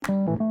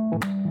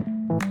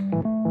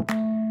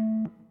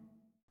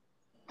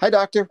Hi,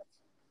 doctor.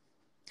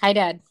 Hi,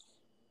 Dad.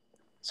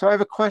 So I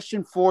have a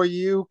question for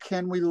you.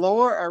 Can we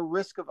lower our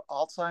risk of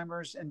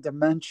Alzheimer's and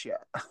dementia?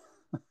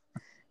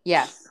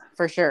 Yes,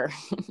 for sure.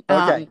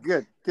 Okay,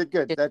 good, good,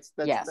 good. Just, That's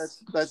that's yes.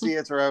 that's that's the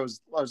answer I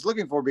was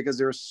looking for because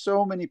there are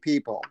so many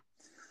people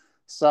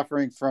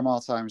suffering from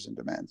Alzheimer's and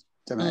hmm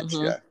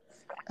dementia.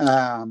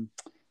 Um,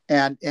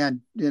 and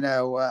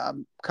a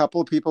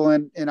couple of people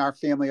in our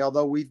family,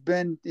 although we've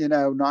been,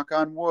 knock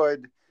on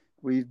wood,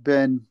 we've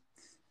been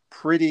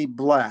pretty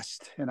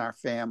blessed in our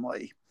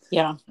family.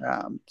 Yeah.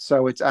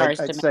 So it's Far as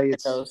I'd say dementia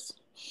it's goes.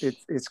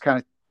 it's kind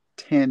of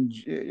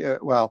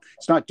well,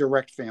 it's not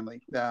direct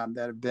family that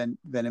have been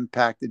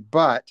impacted,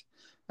 but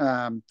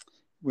um,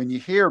 when you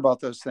hear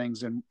about those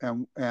things and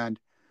um,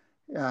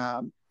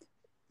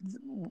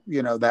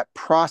 that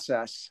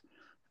process,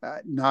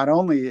 not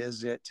only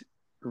is it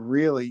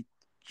really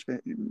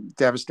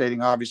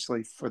devastating,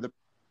 obviously, for the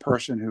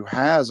person who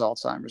has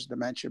Alzheimer's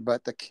dementia,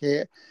 but the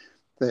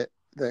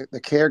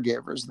the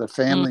caregivers, the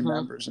family hmm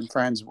members and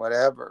friends,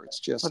 whatever. It's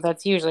Well, just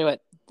that's usually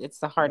what it's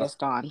the uh,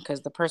 hardest on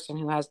because the person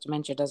who has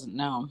dementia doesn't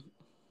know.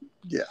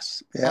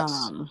 yes, yes.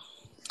 Um,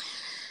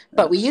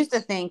 but we Yes. used to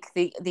think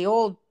the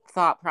old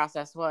thought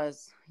process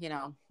was,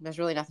 there's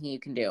really nothing you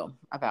can do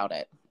about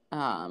it.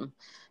 Um,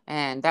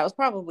 and that was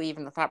probably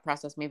even the thought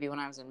process maybe when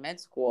I was in med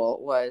school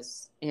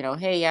was,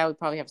 hey, yeah, we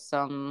probably have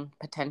some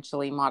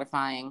potentially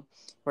modifying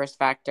risk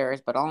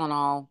factors, but all in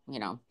all,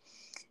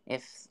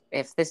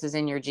 if this is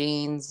in your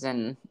genes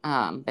and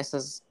this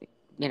is,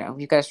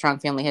 you've got a strong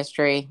family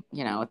history,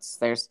 it's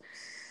there's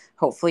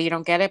hopefully you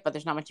don't get it, but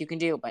there's not much you can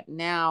do. But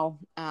now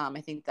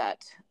I think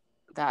that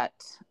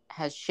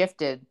has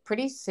shifted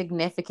pretty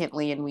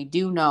significantly, and we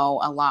do know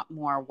a lot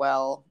more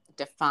well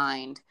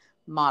defined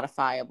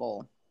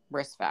modifiable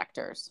risk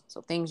factors.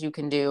 So things you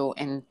can do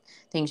and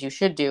things you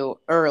should do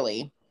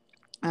early.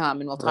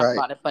 And we'll talk Right.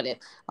 about it, but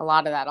a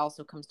lot of that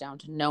also comes down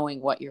to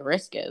knowing what your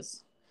risk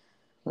is.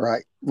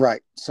 Right,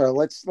 right. So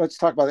let's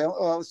talk about that.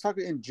 Well, let's talk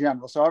in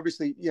general. So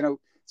obviously,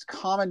 it's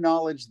common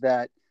knowledge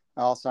that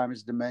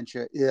Alzheimer's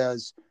dementia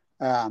is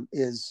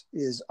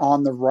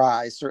on the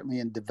rise, certainly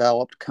in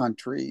developed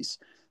countries.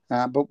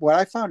 But what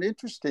I found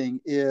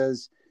interesting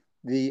is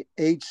the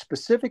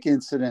age-specific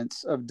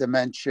incidence of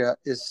dementia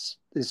is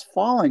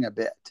falling a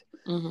bit,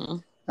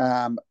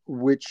 Mm-hmm.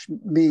 which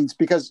means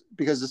because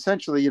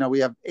essentially, we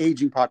have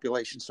aging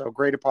population. So a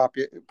greater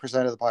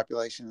percent of the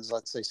population is,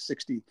 let's say,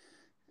 60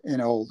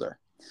 and older.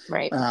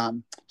 Right.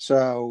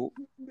 So,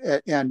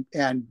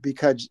 and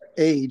because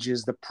age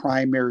is the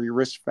primary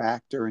risk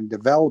factor in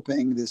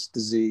developing this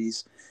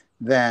disease,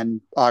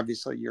 then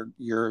obviously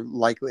you're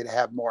likely to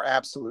have more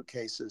absolute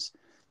cases.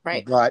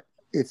 Right. But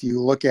if you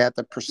look at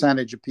the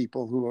percentage of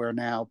people who are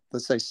now,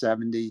 let's say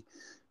 70,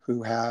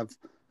 who have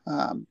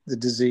the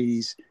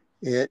disease,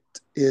 it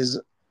is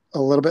a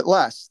little bit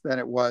less than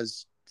it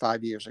was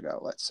 5 years ago,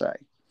 let's say,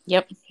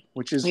 Yep.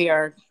 which is We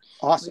are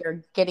we awesome.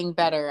 are getting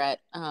better at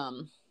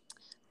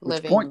Which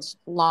living points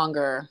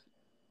longer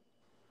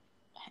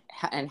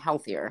and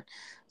healthier.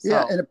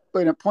 Yeah, So,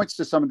 and it points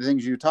to some of the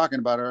things you're talking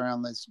about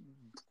around this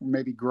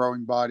maybe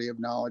growing body of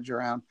knowledge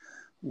around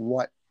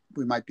what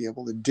we might be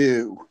able to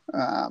do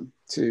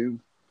to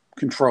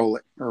control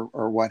it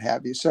or what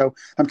have you. So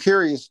I'm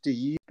curious, do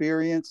you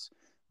experience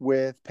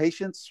with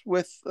patients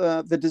with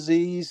the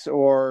disease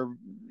or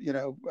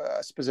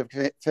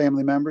specific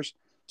family members?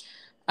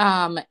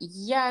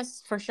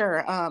 yes, for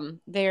sure.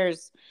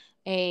 There's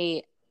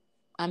a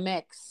a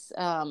mix.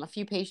 A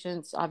few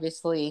patients,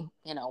 obviously,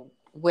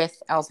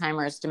 with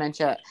Alzheimer's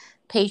dementia,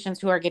 patients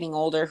who are getting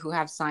older who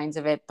have signs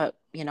of it, but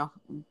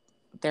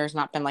there's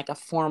not been like a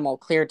formal,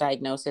 clear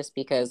diagnosis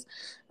because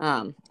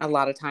a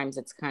lot of times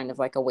it's kind of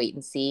like a wait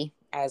and see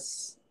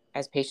as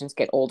patients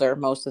get older.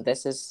 Most of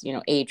this is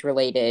age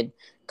related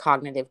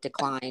cognitive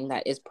decline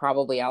that is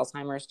probably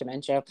Alzheimer's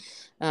dementia,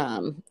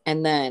 and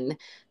then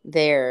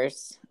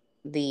there's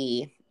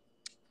the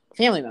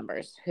family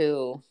members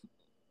who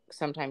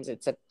sometimes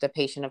it's the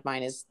patient of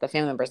mine is the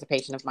family member is a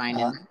patient of mine,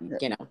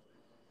 and Yeah.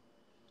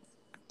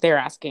 they're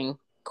asking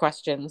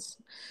questions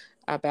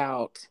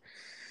about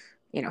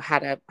how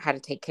to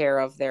take care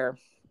of their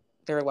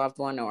loved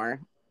one,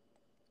 or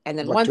and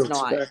then What to once in a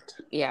while,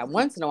 expect? yeah,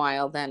 once in a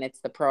while then it's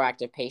the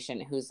proactive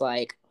patient who's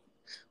like,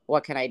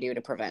 what can I do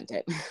to prevent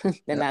it?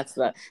 And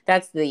Yeah.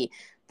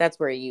 that's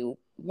where you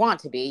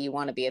want to be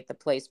at the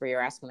place where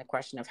you're asking the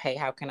question of, hey,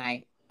 how can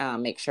I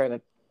make sure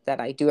that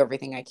I do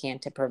everything I can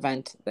to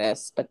prevent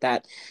this, but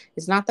that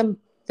is not the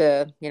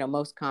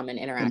most common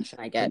The, interaction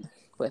I the, get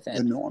with the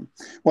it. norm.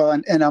 Well,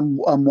 and I'm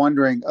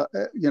wondering,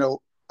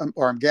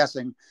 or I'm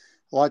guessing,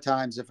 a lot of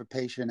times if a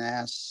patient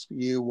asks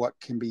you what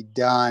can be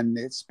done,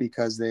 it's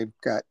because they've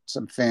got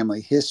some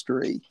family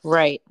history.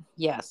 Right.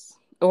 Yes.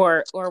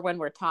 Or when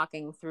we're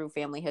talking through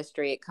family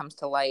history, it comes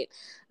to light,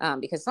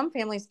 because some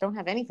families don't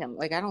have any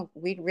family. Like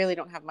we really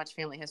don't have much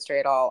family history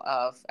at all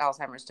of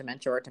Alzheimer's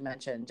dementia or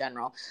dementia in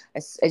general.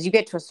 As you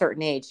get to a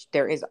certain age,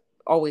 there is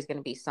always going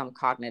to be some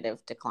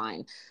cognitive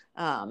decline.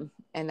 And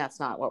that's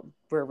not what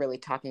we're really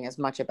talking as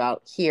much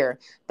about here.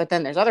 But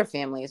then there's other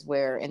families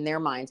where in their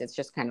minds, it's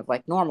just kind of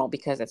like normal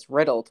because it's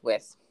riddled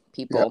with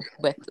Yep. people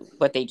with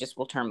what they just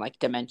will term like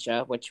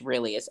dementia, which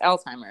really is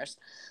Alzheimer's.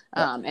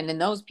 Yep. And in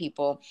those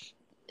people,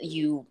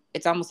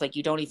 it's almost like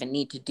you don't even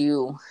need to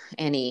do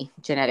any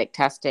genetic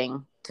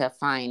testing to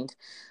find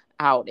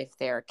out if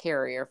they're a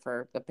carrier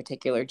for the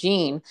particular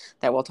gene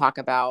that we'll talk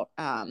about,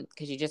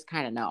 because you just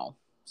kind of know.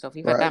 So if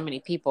you've got Right. that many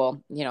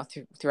people,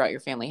 throughout your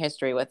family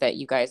history with it,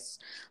 you guys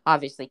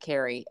obviously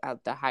carry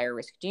the higher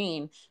risk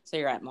gene, so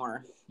you're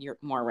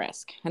more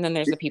risk. And then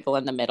there's the people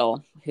in the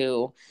middle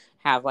who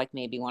have like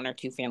maybe one or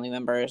two family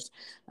members,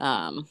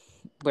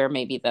 where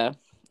maybe the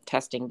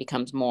testing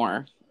becomes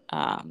more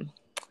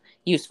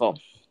useful.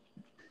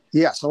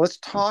 Yeah. So let's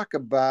talk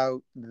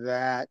about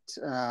that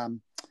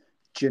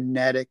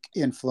genetic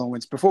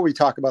influence. Before we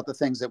talk about the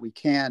things that we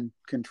can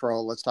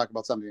control, let's talk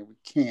about something that we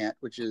can't,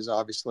 which is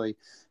obviously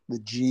the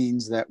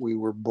genes that we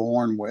were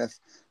born with.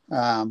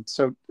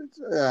 So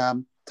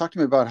talk to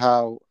me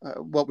about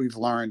what we've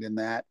learned in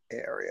that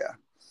area.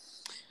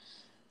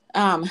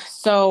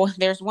 So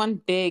there's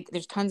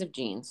tons of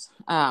genes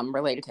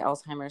related to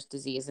Alzheimer's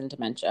disease and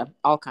dementia,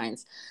 all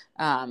kinds.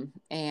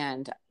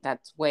 And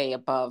that's way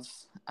above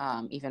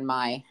even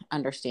my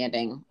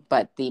understanding.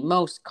 But the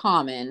most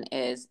common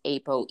is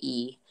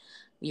ApoE,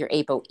 your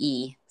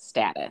ApoE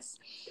status.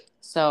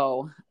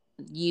 So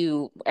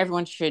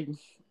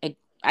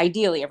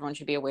ideally, everyone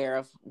should be aware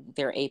of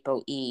their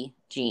ApoE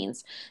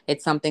genes.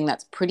 It's something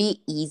that's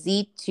pretty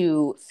easy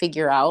to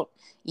figure out,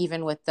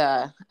 even with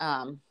the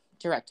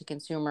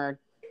direct-to-consumer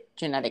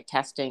genetic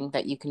testing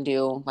that you can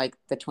do, like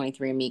the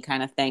 23andMe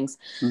kind of things,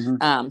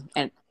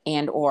 Mm-hmm.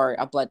 and or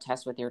a blood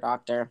test with your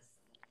doctor.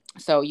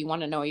 So you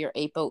want to know your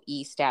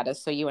ApoE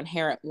status. So you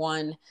inherit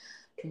one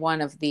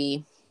of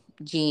the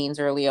genes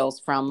or alleles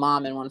from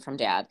mom and one from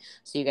dad.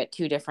 So you get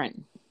two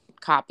different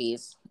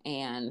copies,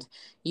 and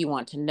you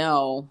want to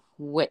know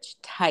which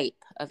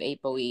type of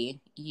ApoE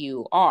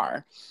you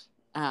are,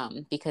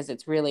 because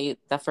it's really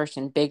the first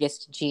and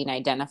biggest gene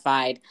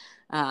identified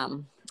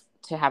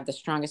to have the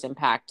strongest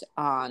impact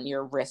on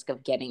your risk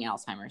of getting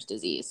Alzheimer's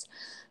disease.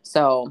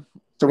 So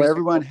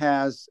everyone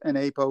has an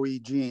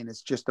ApoE gene.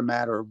 It's just a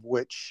matter of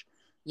which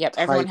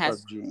type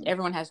of gene.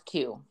 Everyone has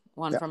two,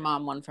 one Yep. from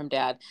mom, one from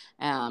dad.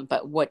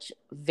 But which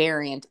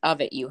variant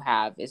of it you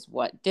have is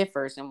what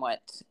differs and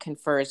what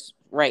confers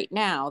right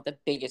now the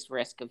biggest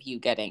risk of you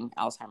getting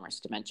Alzheimer's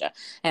dementia.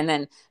 And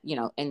then,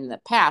 in the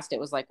past, it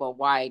was like, well,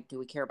 why do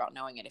we care about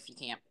knowing it if you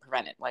can't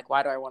prevent it? Like,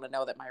 why do I want to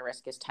know that my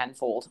risk is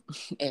tenfold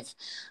if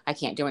I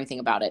can't do anything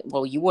about it?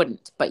 Well, you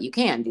wouldn't, but you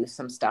can do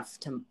some stuff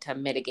to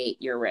mitigate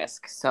your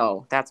risk.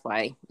 So that's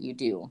why you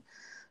do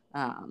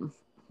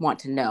want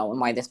to know,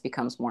 and why this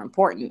becomes more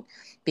important,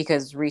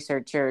 because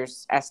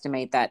researchers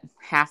estimate that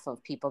half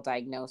of people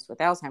diagnosed with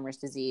Alzheimer's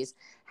disease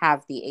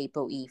have the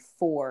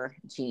ApoE4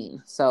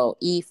 gene. So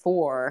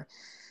E4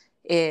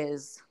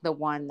 is the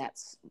one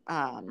that's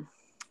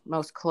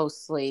most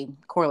closely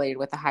correlated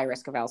with the high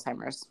risk of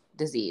Alzheimer's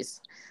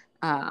disease.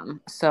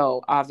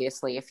 So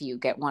obviously, if you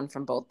get one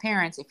from both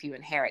parents, if you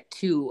inherit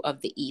two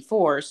of the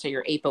E4s, so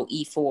your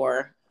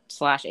ApoE4 /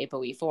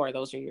 ApoE4,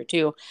 those are your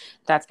two,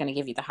 that's going to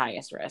give you the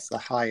highest risk. The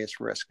highest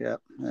risk,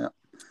 yeah.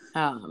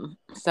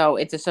 So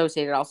it's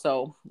associated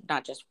also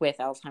not just with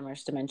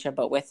Alzheimer's dementia,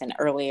 but with an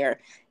earlier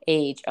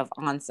age of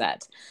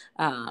onset.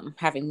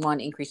 Having one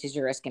increases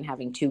your risk, and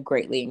having two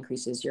greatly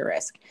increases your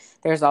risk.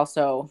 There's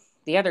also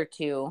the other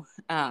two.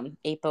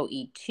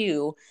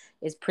 ApoE2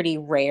 is pretty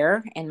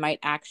rare and might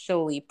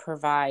actually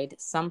provide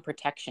some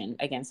protection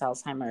against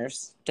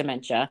Alzheimer's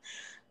dementia.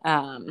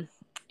 And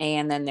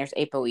then there's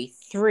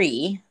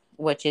ApoE3,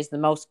 which is the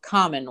most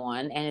common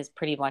one and is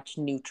pretty much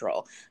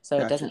neutral. So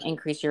Gotcha. It doesn't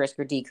increase your risk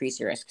or decrease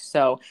your risk.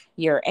 So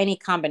you're any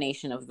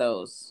combination of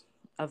those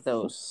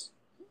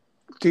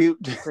Do you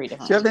different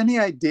have any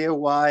idea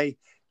why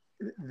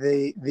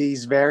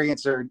these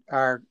variants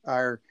are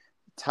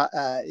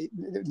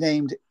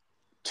named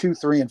 2,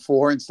 3, and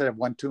 4 instead of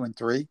 1, 2, and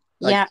 3?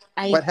 Like,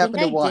 what happened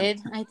to 1?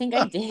 I think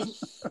I did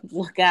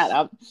look that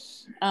up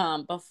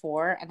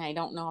before, and I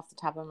don't know off the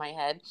top of my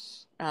head,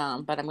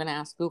 but I'm going to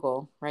ask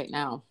Google right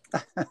now.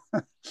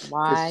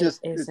 Why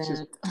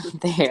isn't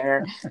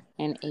there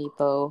an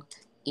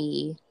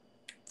ApoE1?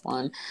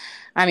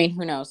 I mean,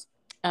 who knows?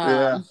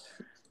 Yeah.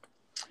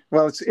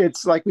 Well,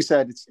 it's like we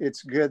said,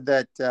 it's good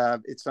that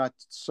it's not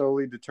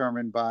solely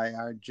determined by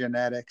our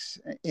genetics,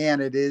 and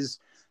it is,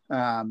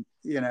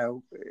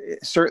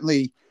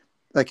 certainly,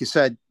 like you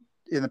said,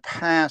 in the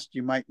past,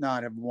 you might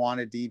not have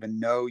wanted to even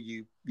know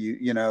you had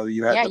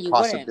the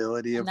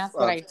possibility of 2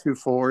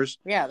 4s.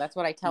 Yeah, that's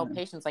what I tell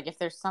patients. Like, if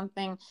there's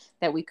something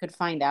that we could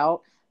find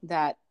out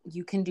that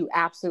you can do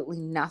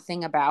absolutely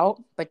nothing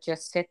about, but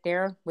just sit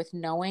there with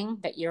knowing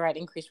that you're at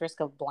increased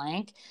risk of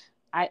blank,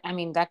 I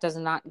mean, that does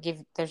not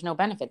there's no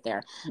benefit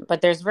there.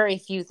 But there's very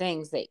few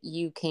things that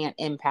you can't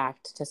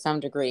impact to some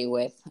degree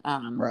with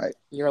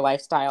your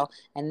lifestyle.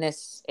 And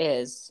this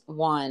is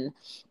one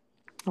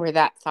where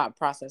that thought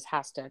process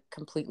has to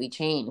completely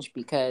change,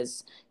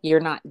 because you're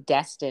not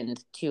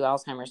destined to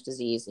Alzheimer's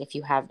disease if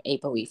you have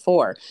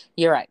ApoE4.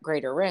 You're at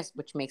greater risk,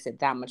 which makes it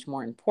that much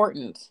more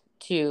important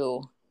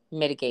to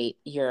mitigate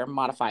your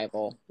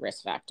modifiable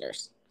risk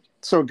factors.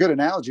 So a good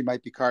analogy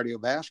might be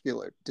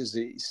cardiovascular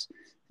disease.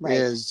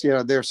 Right.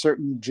 There are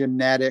certain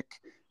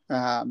genetic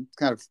kind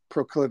of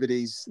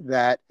proclivities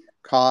that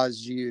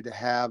cause you to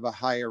have a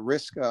higher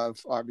risk of,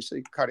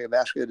 obviously,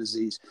 cardiovascular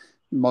disease,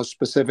 most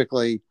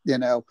specifically,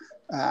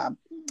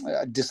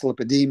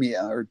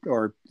 dyslipidemia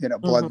or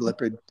blood Mm-hmm.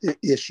 lipid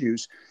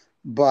issues.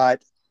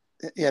 But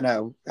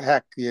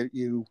heck,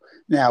 you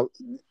now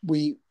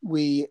we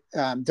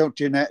don't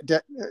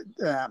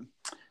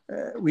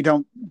we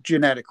don't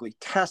genetically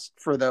test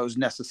for those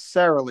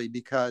necessarily,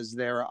 because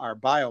there are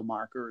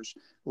biomarkers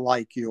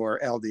like your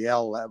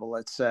LDL level,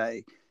 let's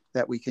say,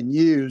 that we can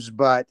use,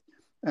 but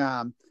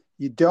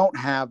you don't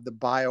have the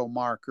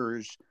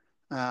biomarkers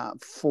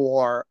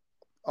for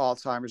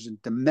Alzheimer's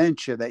and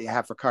dementia that you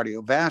have for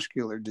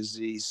cardiovascular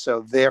disease.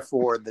 So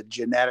therefore, the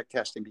genetic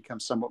testing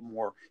becomes somewhat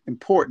more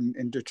important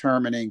in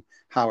determining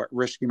how at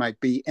risk you might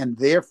be, and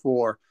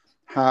therefore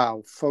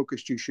how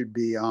focused you should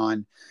be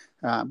on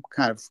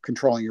kind of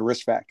controlling your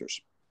risk factors.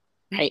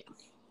 Right.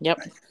 Yep.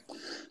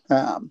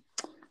 Right?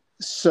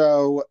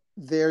 So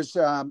there's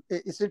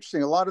it's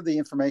interesting. A lot of the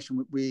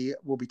information we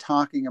will be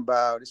talking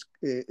about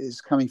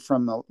is coming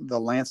from the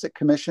Lancet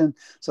Commission.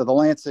 So the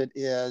Lancet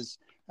is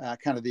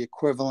kind of the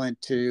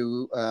equivalent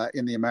to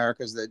in the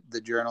Americas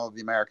the Journal of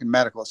the American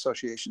Medical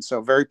Association. So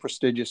very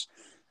prestigious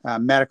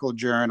medical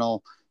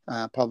journal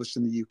published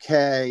in the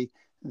UK.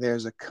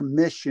 There's a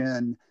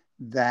commission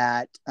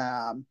that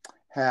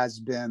has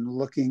been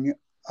looking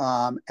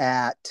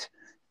at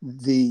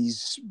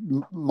these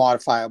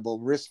modifiable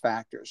risk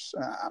factors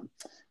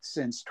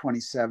since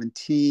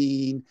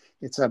 2017.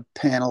 It's a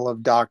panel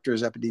of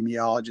doctors,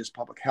 epidemiologists,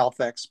 public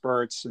health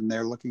experts, and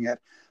they're looking at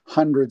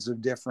hundreds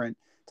of different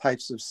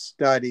types of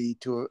studies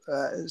to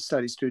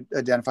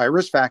identify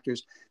risk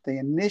factors. They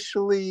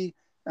initially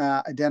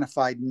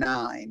identified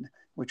 9,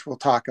 which we'll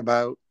talk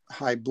about: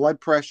 high blood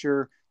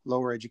pressure,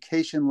 lower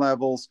education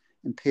levels,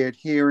 impaired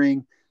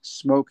hearing,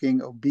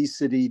 smoking,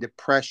 obesity,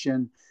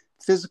 depression,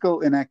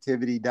 physical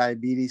inactivity,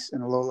 diabetes,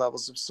 and low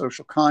levels of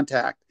social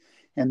contact.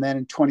 And then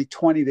in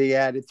 2020, they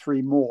added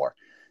 3 more: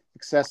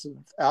 excessive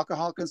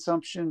alcohol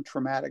consumption,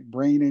 traumatic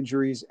brain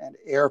injuries, and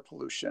air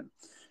pollution.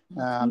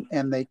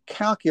 And they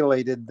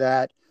calculated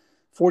that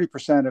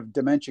 40% of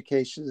dementia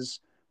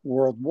cases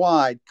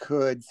worldwide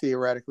could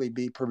theoretically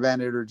be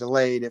prevented or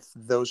delayed if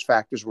those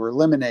factors were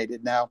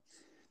eliminated. Now,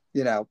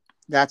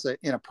 that's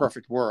in a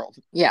perfect world.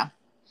 Yeah.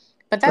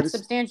 But that's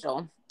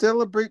substantial.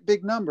 Still a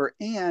big number.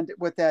 And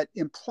what that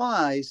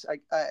implies,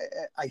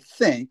 I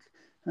think,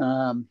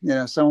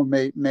 someone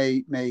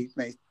may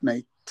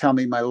tell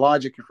me my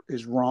logic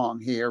is wrong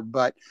here,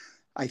 but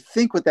I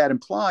think what that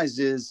implies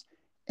is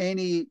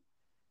any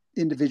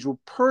individual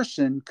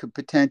person could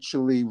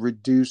potentially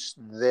reduce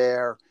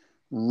their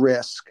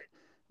risk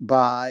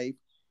by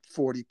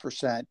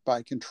 40%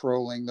 by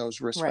controlling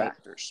those risk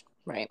factors.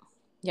 Right.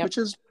 Yep.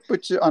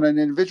 Which on an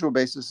individual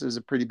basis is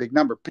a pretty big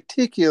number,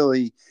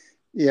 particularly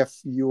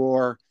if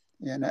you're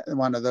in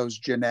one of those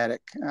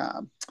genetic,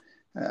 kind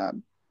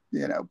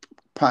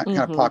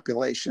of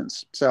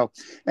populations. So,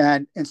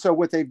 and so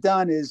what they've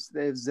done is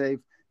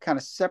they've kind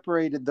of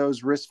separated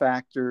those risk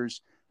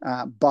factors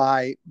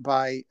by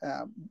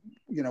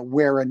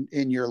where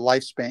in your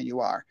lifespan you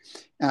are.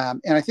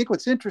 And I think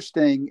what's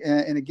interesting,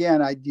 and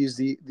again, I'd use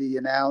the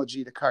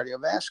analogy to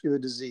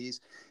cardiovascular disease,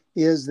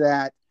 is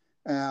that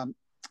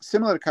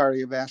similar to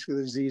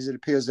cardiovascular disease, it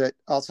appears that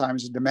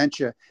Alzheimer's and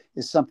dementia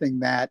is something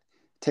that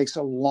takes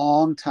a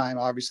long time,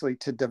 obviously,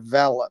 to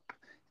develop.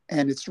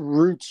 And its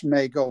roots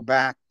may go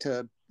back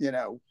to,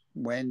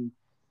 when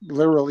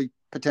literally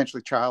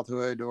potentially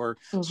childhood, or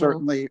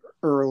certainly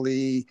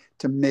early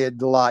to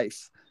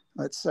midlife,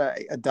 let's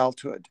say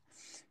adulthood.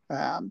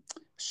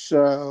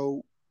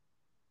 So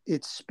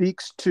it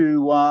speaks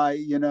to why,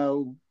 in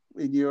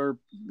your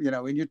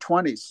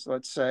 20s,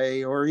 let's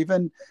say, or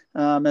even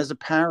as a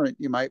parent,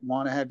 you might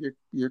want to have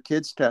your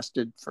kids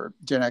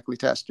genetically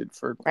tested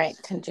for to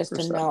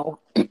know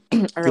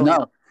early. To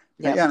know.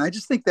 Yep. Yeah, and I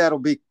just think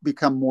that'll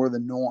become more the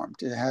norm,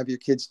 to have your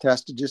kids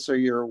tested, just so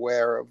you're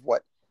aware of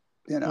what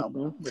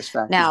risk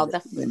factors. Now the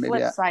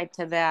flip side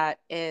to that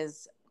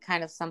is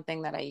kind of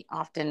something that I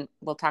often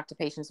will talk to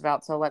patients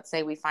about. So let's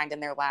say we find in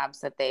their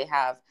labs that they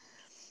have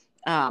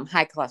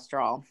high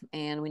cholesterol,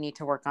 and we need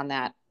to work on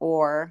that,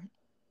 or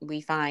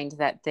we find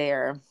that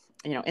their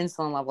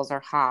insulin levels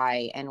are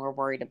high, and we're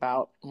worried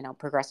about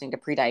progressing to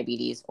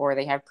prediabetes, or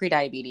they have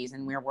prediabetes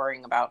and we're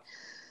worrying about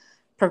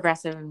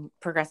progressing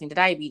to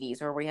diabetes,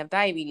 or we have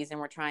diabetes and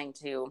we're trying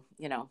to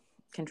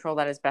control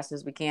that as best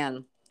as we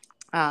can.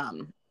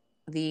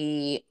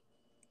 The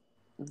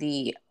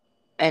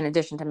in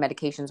addition to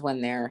medications when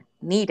they're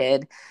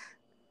needed,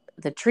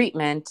 the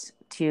treatment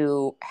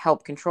to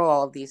help control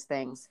all of these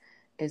things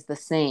is the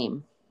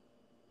same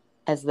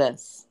as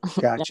this.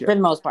 Gotcha. For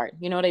the most part,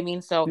 you know what I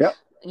mean? So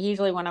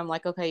usually when I'm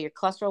like, okay, your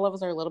cholesterol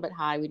levels are a little bit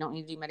high, we don't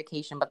need to do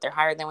medication, but they're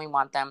higher than we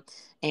want them.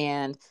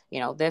 And,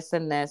 this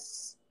and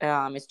this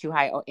is too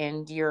high.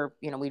 And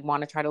we'd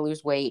want to try to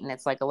lose weight, and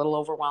it's like a little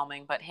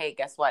overwhelming, but hey,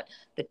 guess what?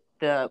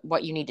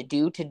 What you need to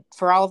do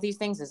for all of these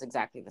things is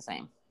exactly the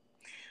same.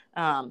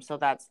 So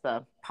that's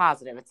the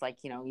positive. It's like,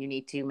 you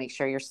need to make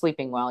sure you're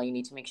sleeping well. You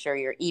need to make sure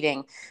you're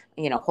eating,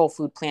 whole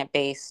food,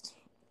 plant-based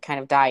kind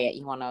of diet.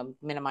 You want to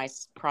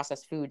minimize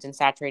processed foods and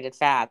saturated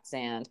fats,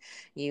 and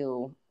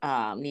you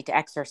need to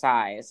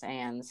exercise.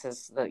 And this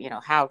is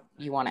how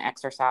you want to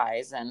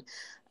exercise. And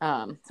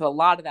so a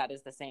lot of that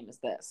is the same as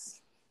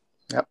this.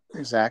 Yep,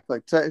 exactly.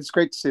 So it's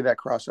great to see that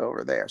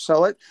crossover there.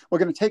 So we're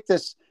going to take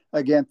this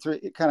again through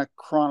kind of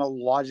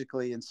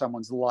chronologically in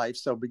someone's life.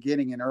 So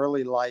beginning in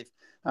early life,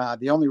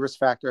 the only risk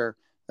factor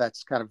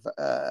that's kind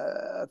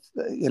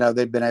of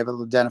they've been able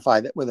to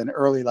identify that with an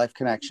early life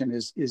connection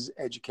is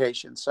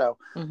education. So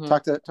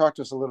talk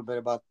to us a little bit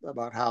about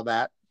how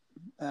that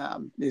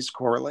is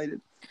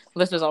correlated.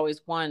 Well, this was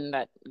always one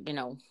that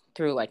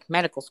through like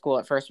medical school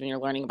at first, when you're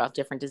learning about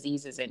different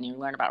diseases and you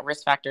learn about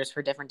risk factors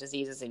for different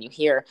diseases, and you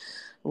hear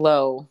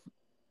low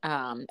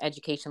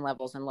education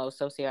levels and low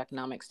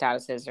socioeconomic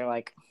statuses, you're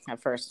like, at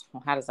first,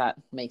 well, how does that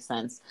make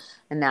sense?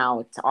 And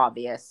now it's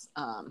obvious.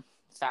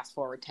 Fast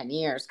forward 10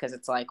 years, because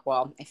it's like,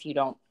 well, if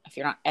you're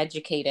not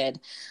educated,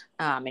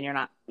 and you're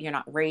not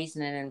raised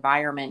in an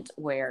environment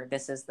where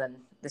this is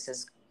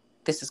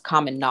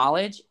common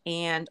knowledge,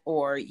 and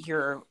or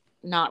you're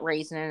not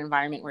raised in an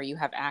environment where you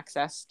have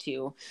access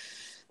to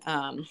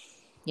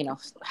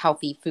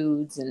healthy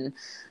foods and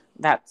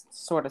that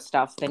sort of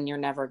stuff, then you're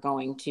never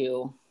going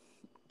to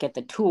get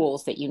the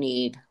tools that you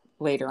need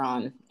later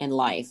on in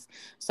life.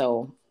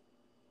 So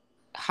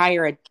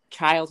higher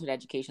childhood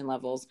education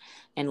levels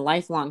and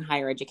lifelong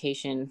higher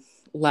education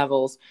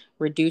levels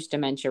reduce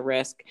dementia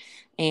risk,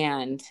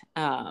 and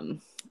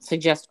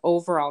suggest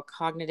overall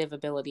cognitive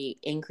ability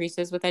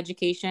increases with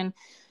education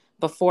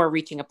before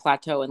reaching a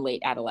plateau in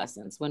late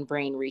adolescence, when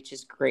brain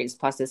reaches greatest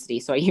plasticity.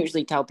 So I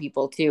usually tell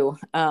people too,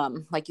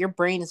 like, your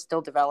brain is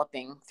still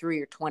developing through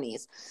your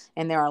 20s.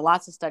 And there are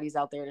lots of studies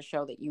out there to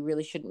show that you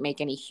really shouldn't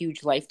make any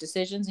huge life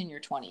decisions in your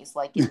 20s,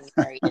 like getting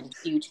married and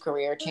huge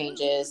career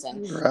changes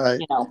and, right.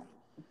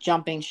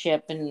 Jumping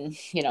ship and,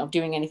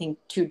 doing anything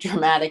too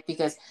dramatic,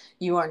 because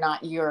you are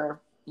not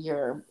your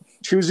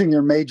choosing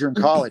your major in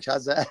college.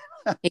 How's that?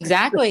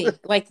 Exactly.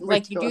 Like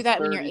you do that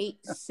 30. When you're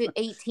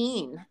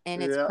 18,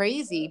 and it's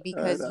crazy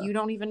because you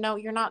don't even know,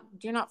 you're not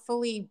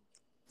fully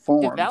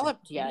formed,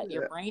 developed yet.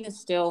 Your brain is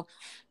still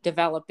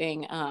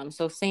developing.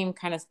 So same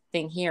kind of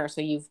thing here.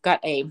 So you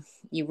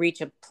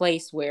reach a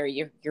place where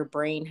your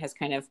brain has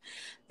kind of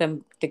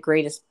the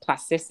greatest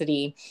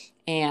plasticity,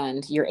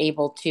 and you're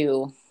able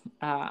to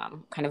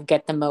kind of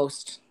get the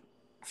most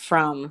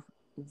from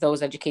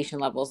those education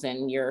levels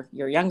in your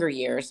younger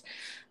years.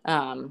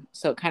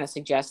 So it kind of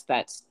suggests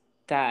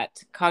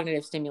that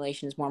cognitive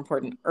stimulation is more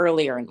important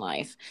earlier in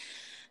life.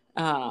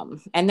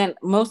 And then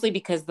mostly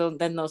because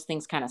then those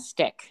things kind of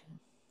stick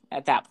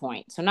at that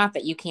point. So not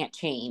that you can't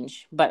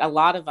change, but a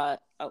lot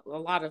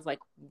of like,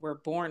 we're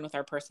born with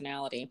our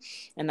personality,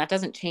 and that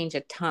doesn't change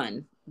a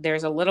ton.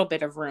 There's a little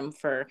bit of room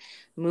for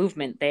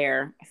movement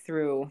there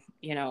through,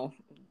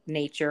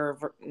 nature,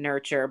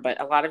 nurture, but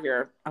a lot of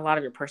your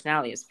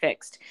personality is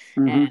fixed.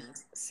 And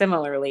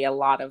similarly, a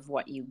lot of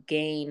what you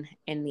gain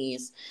in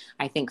these,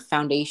 I think,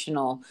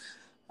 foundational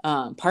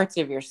parts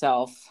of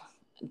yourself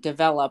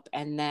develop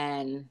and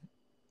then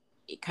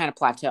kind of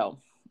plateau.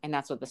 And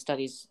that's what the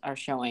studies are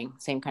showing,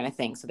 same kind of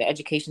thing. So the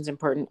education is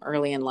important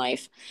early in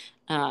life,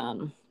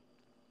 as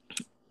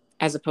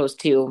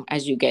opposed to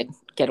as you get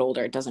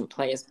older, it doesn't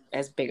play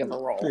as big of a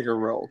role. Bigger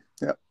role.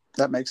 Yep.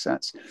 That makes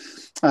sense.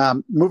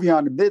 Moving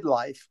on to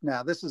midlife.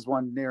 Now, this is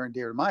one near and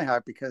dear to my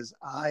heart because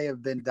I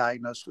have been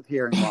diagnosed with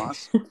hearing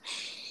loss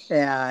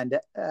and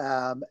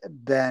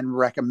been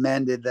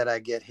recommended that I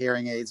get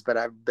hearing aids, but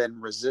I've been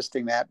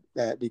resisting that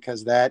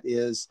because that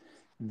is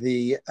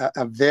a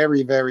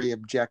very, very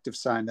objective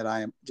sign that I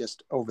am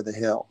just over the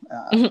hill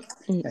and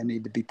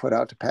need to be put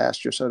out to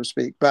pasture, so to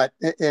speak. But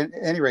at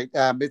any rate,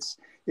 it's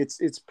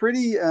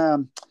pretty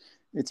kind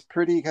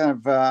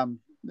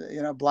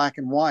of black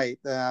and white.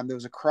 There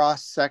was a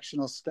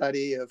cross-sectional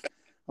study of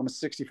almost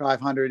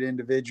 6,500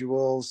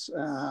 individuals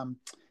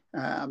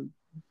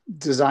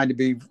designed to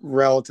be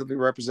relatively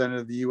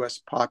representative of the U.S.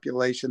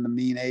 population. The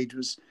mean age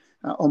was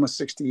almost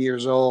 60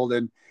 years old,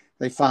 and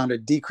they found a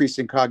decrease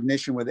in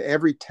cognition with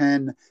every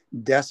 10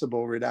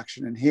 decibel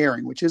reduction in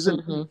hearing, which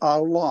isn't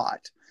a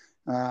lot.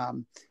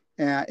 And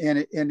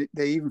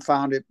they even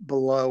found it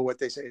below what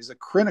they say is a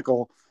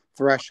clinical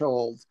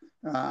threshold,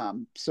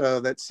 so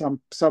that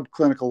some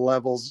subclinical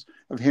levels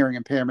of hearing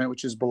impairment,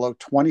 which is below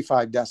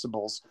 25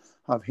 decibels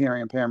of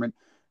hearing impairment,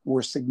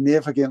 were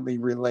significantly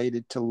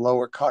related to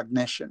lower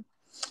cognition.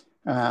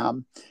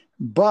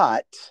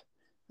 But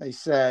they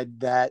said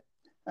that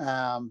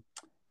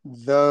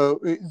though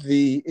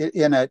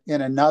in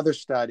another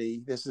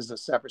study, this is a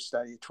separate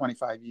study, a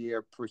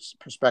 25-year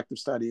prospective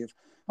study of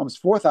almost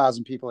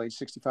 4,000 people aged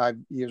 65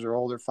 years or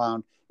older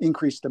found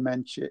increased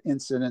dementia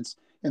incidence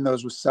in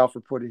those with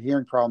self-reported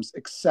hearing problems,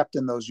 except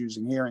in those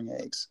using hearing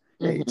aids.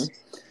 Mm-hmm.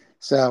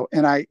 So,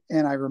 and I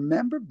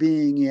remember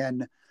being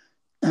in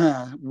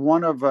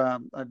one of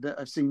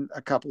I've seen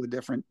a couple of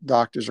different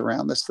doctors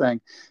around this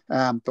thing,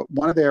 but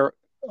one of their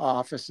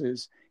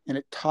offices, and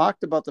it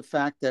talked about the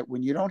fact that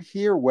when you don't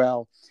hear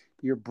well,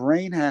 your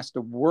brain has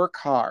to work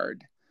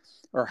hard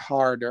or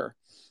harder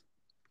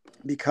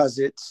because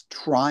it's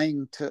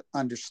trying to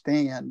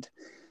understand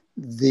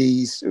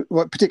these,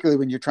 well, particularly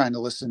when you're trying to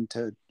listen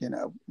to,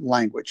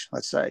 language,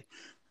 let's say,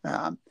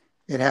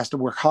 it has to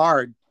work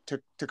hard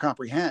to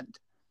comprehend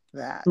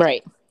that.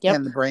 Right. Yep.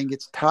 And the brain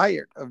gets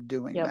tired of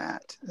doing Yep.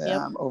 that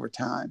Yep. over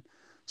time.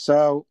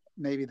 So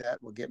maybe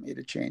that will get me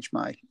to change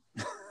my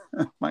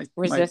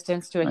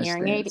resistance to a my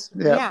hearing aid.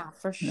 stance. Yep. Yeah,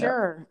 for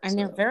sure. Yep. And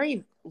they're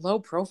very low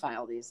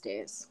profile these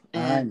days.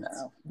 And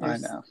I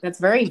know. That's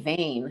very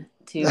vain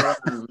to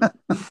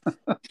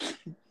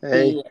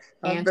hey,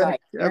 I've been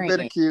aid.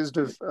 accused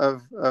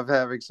of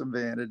having some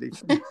vanity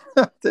from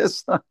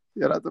this.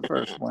 You're not the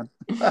first one.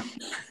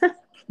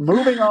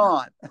 Moving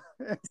on.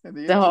 In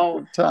the interest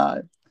of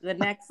time. The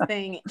next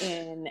thing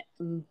in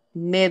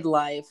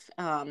midlife,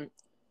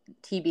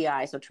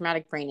 TBI, so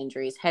traumatic brain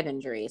injuries, head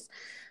injuries,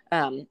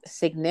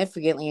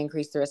 significantly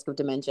increase the risk of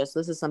dementia. So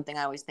this is something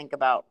I always think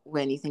about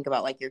when you think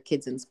about like your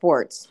kids in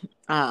sports,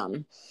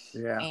 and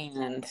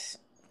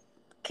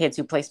kids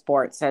who play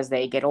sports as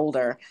they get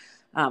older,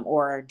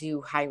 or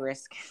do high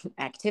risk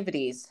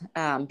activities,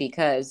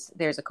 because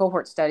there's a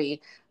cohort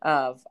study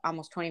of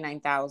almost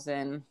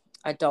 29,000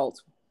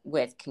 adults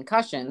with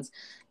concussions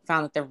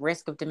found that the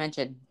risk of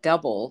dementia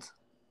doubled,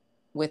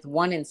 with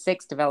 1 in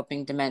 6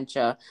 developing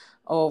dementia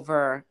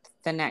over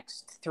the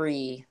next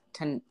 3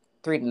 to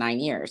 9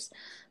 years.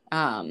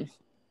 And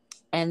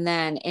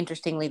then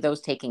interestingly, those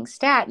taking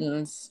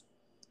statins,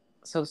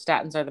 so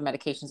statins are the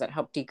medications that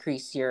help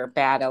decrease your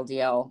bad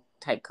LDL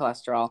type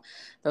cholesterol.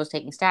 Those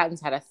taking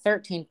statins had a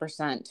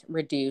 13%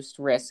 reduced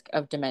risk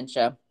of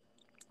dementia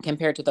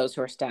compared to those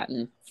who are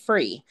statin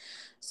free.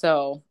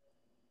 So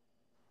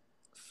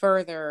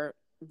further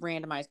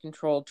randomized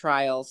controlled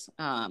trials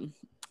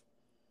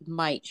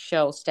might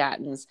show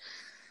statins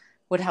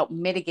would help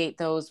mitigate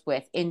those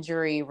with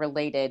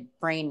injury-related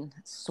brain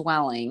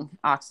swelling,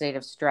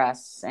 oxidative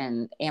stress,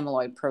 and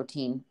amyloid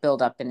protein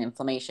buildup and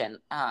inflammation.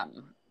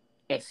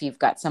 If you've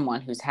got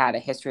someone who's had a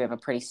history of a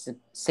pretty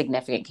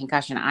significant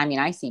concussion, I mean,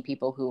 I see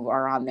people who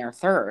are on their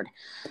third.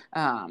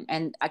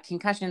 And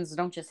concussions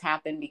don't just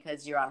happen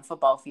because you're on a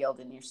football field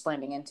and you're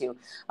slamming into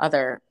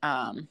other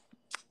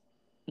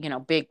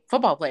big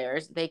football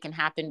players. They can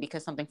happen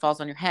because something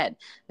falls on your head.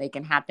 They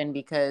can happen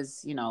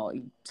because,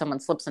 someone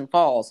slips and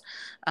falls.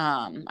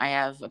 I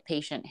have a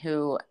patient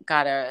who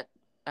got a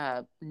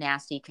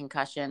nasty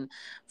concussion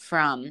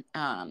from,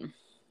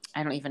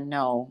 I don't even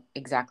know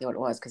exactly what it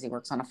was because he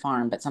works on a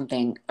farm, but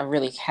a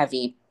really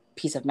heavy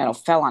piece of metal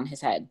fell on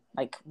his head,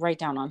 like right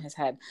down on his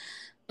head.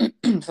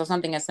 So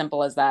something as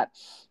simple as that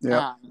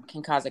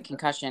can cause a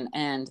concussion,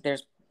 and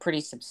there's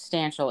pretty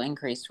substantial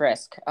increased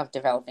risk of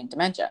developing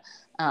dementia.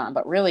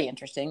 But really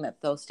interesting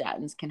that those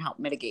statins can help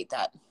mitigate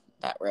that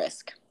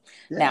risk.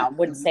 Yeah. Now, I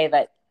wouldn't say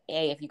that,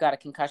 if you got a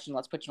concussion,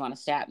 let's put you on a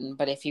statin.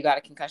 But if you got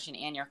a concussion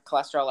and your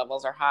cholesterol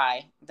levels are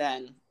high,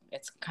 then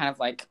it's kind of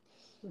like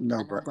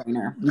no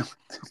brainer.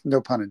 No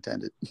pun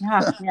intended.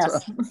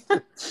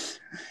 Yes.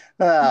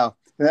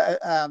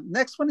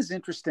 Next one is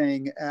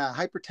interesting.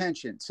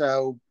 Hypertension.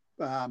 So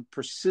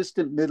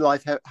persistent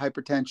midlife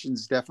hypertension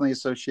is definitely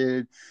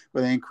associated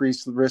with an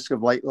increased risk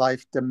of late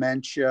life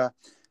dementia.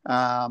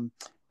 I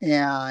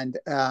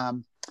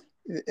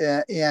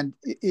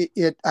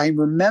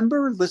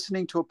remember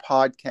listening to a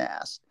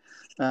podcast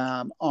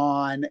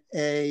on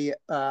a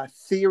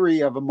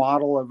theory of a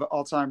model of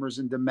Alzheimer's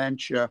and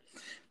dementia,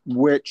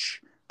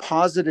 which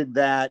posited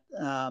that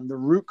the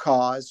root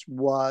cause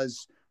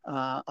was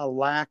a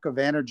lack of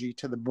energy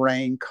to the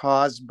brain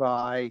caused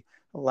by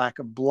a lack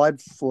of blood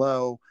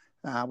flow,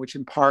 which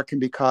in part can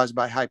be caused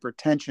by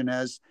hypertension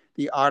as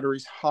the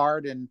arteries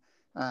harden,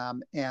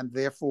 and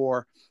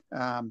therefore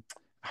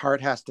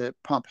heart has to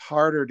pump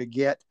harder to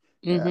get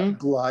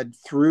blood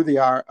through the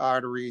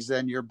arteries,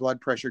 and your blood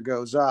pressure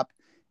goes up,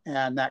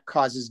 and that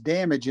causes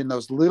damage in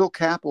those little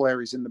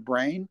capillaries in the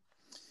brain,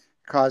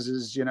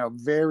 causes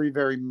very,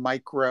 very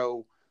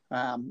micro,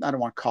 I don't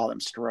want to call them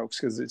strokes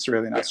because it's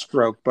really not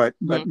stroke, but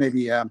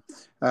maybe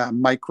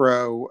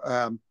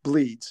micro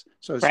bleeds,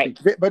 so to speak,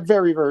 but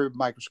very, very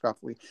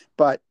microscopically.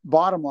 But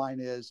bottom line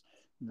is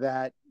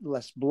that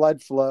less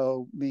blood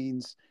flow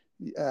means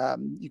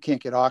you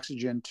can't get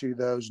oxygen to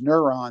those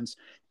neurons.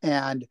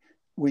 And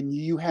when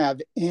you have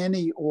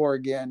any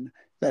organ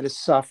that is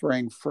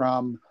suffering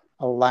from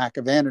a lack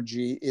of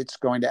energy, it's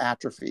going to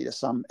atrophy to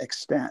some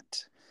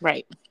extent.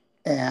 Right.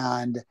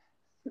 And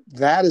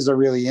that is a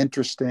really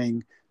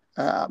interesting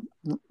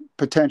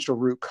potential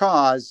root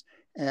cause,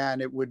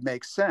 and it would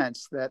make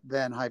sense that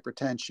then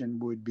hypertension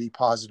would be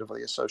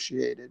positively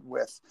associated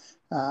with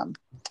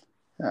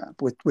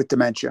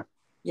dementia.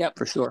 Yep,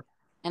 for sure.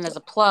 And as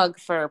a plug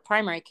for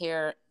primary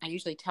care, I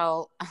usually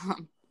tell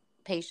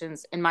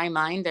patients, in my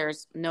mind,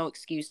 there's no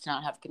excuse to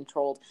not have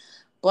controlled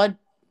blood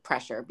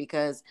pressure,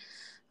 because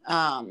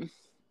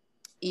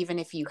even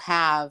if you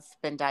have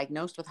been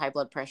diagnosed with high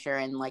blood pressure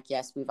and like,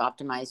 yes, we've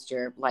optimized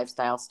your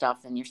lifestyle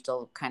stuff and you're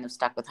still kind of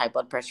stuck with high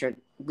blood pressure,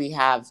 we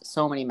have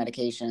so many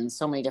medications,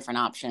 so many different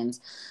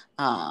options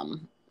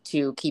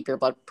to keep your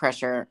blood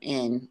pressure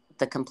in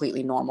the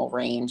completely normal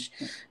range,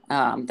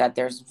 that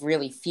there's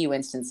really few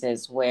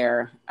instances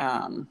where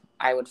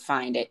I would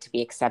find it to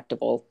be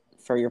acceptable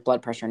for your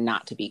blood pressure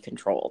not to be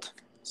controlled.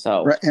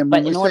 So, Right. And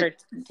but in order to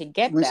when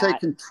get we say that,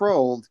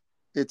 controlled,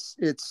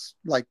 it's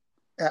like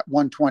at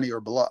 120 or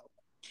below.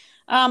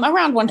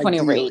 around 120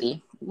 over Ideally.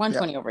 80,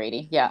 120 over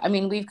 80. Yeah. I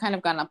mean, we've kind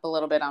of gone up a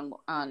little bit on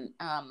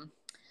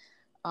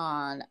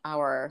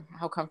our,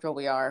 how comfortable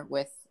we are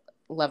with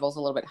levels a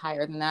little bit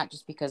higher than that,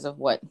 just because of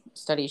what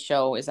studies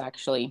show is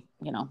actually,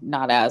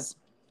 not as,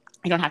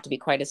 you don't have to be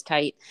quite as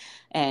tight.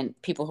 And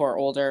people who are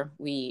older,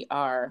 we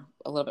are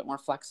a little bit more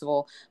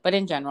flexible, but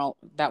in general,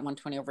 that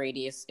 120 over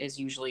 80 is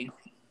usually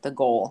the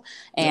goal.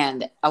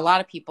 And a lot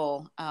of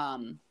people,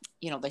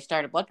 they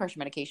start a blood pressure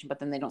medication, but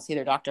then they don't see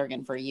their doctor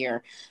again for a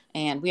year.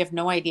 And we have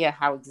no idea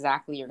how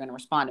exactly you're going to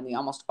respond. And we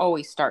almost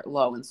always start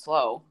low and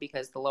slow,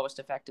 because the lowest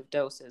effective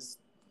dose is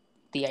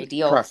the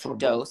ideal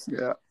dose.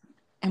 Yeah.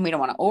 And we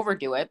don't want to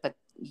overdo it, but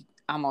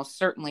almost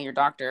certainly your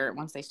doctor,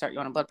 once they start you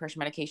on a blood pressure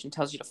medication,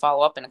 tells you to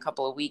follow up in a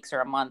couple of weeks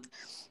or a month.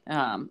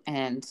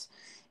 And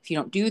if you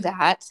don't do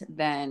that,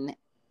 then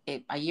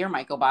a year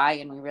might go by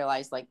and we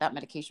realize like that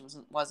medication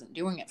wasn't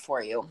doing it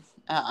for you.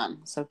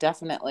 So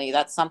definitely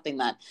that's something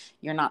that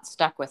you're not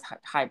stuck with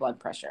high blood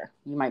pressure.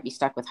 You might be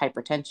stuck with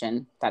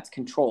hypertension that's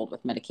controlled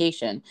with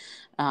medication.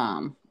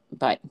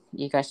 But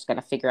you guys just got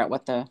to figure out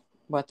what the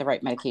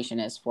right medication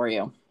is for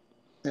you.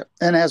 Yeah.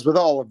 And as with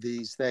all of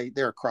these,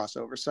 they're a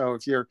crossover. So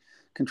if you're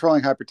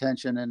controlling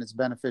hypertension and it's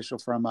beneficial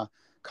from a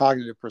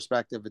cognitive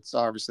perspective, it's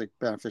obviously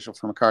beneficial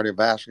from a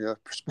cardiovascular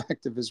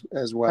perspective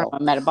as well.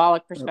 From a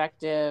metabolic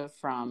perspective,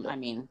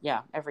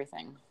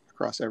 everything.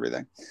 Across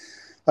everything.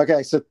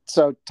 Okay, so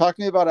talk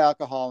to me about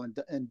alcohol,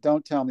 and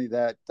don't tell me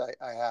that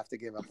I have to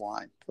give up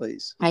wine,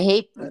 please. I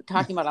hate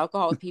talking about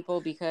alcohol with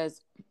people because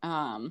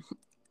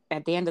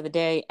at the end of the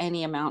day,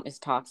 any amount is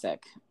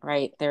toxic,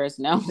 right? There is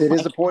no it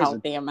is a poison.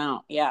 Healthy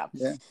amount. Yeah.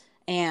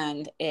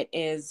 And it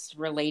is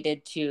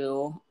related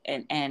to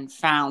and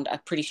found a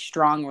pretty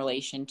strong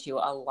relation to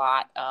a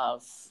lot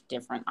of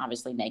different,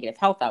 obviously, negative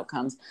health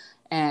outcomes.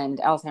 And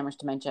Alzheimer's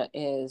dementia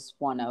is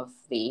one of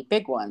the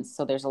big ones.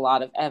 So there's a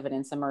lot of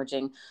evidence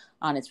emerging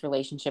on its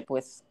relationship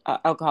with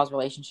alcohol's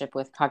relationship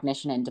with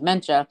cognition and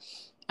dementia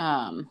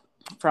from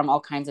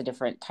all kinds of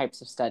different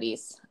types of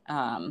studies.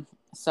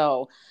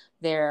 So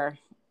there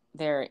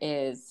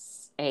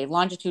is a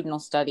longitudinal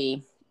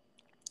study,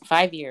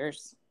 5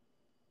 years,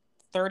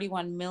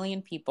 31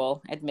 million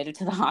people admitted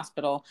to the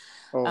hospital.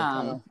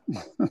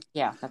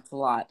 Yeah, that's a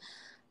lot.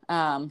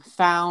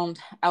 Found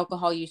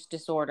alcohol use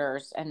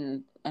disorders,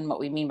 and what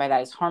we mean by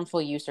that is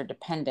harmful use or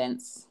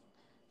dependence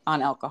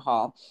on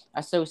alcohol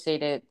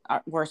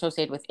were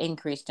associated with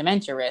increased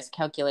dementia risk,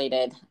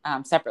 calculated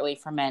separately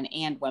for men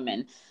and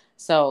women.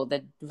 So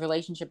the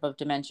relationship of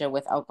dementia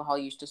with alcohol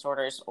use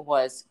disorders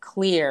was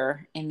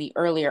clear in the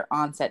earlier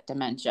onset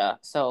dementia.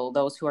 So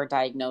those who are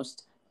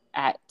diagnosed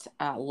at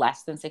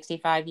less than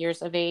 65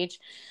 years of age,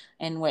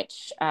 in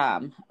which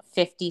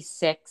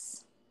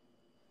 56%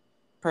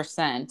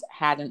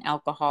 had an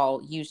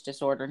alcohol use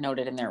disorder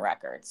noted in their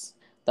records.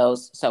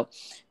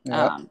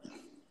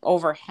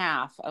 Over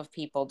half of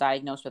people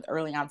diagnosed with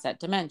early onset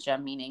dementia,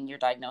 meaning you're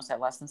diagnosed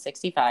at less than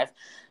 65,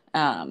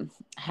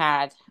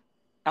 had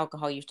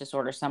alcohol use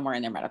disorder somewhere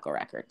in their medical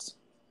records.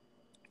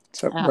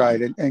 So, right.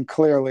 And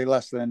clearly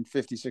less than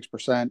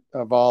 56%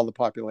 of all the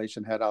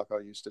population had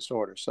alcohol use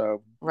disorder.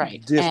 So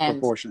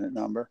disproportionate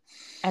number.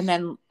 And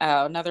then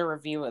another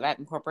review that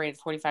incorporated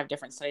 45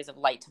 different studies of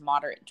light to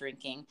moderate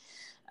drinking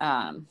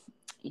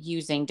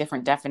using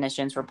different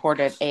definitions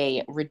reported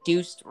a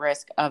reduced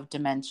risk of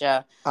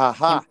dementia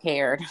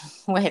compared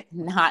with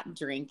not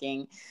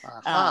drinking.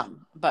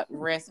 But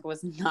risk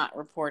was not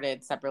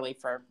reported separately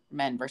for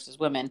men versus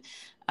women.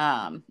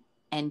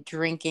 And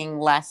drinking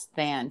less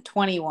than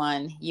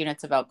 21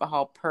 units of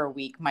alcohol per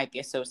week might be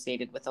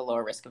associated with a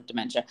lower risk of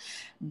dementia.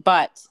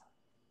 But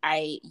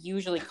I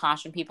usually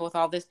caution people with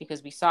all this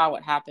because we saw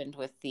what happened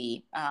with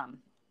the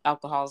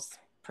alcohol's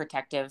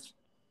protective,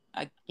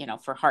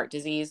 for heart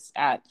disease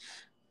at,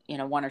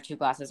 1 or 2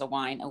 glasses of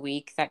wine a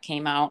week that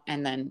came out.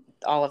 And then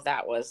all of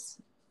that was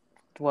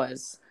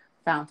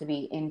found to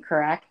be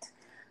incorrect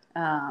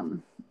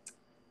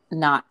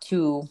not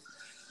too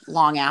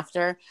long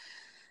after.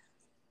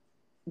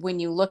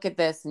 When you look at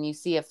this and you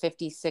see a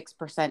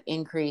 56%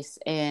 increase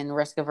in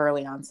risk of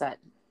early onset,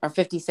 or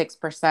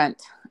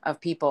 56%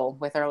 of people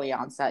with early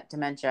onset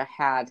dementia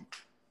had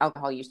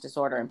alcohol use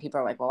disorder, and people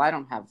are like, well, I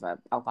don't have an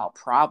alcohol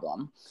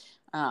problem.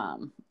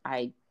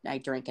 I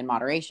drink in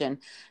moderation.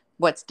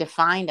 what's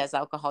defined as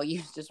alcohol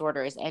use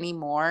disorder is any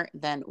more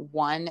than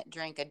 1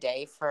 drink a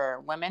day for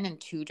women and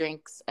 2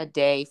 drinks a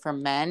day for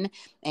men.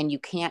 And you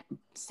can't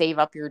save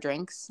up your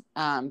drinks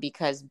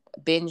because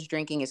binge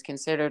drinking is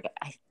considered,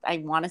 I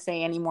want to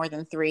say, any more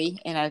than 3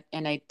 in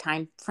a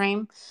time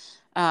frame.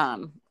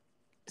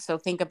 So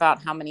think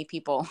about how many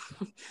people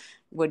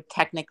would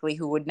technically,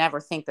 who would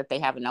never think that they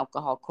have an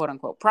alcohol quote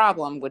unquote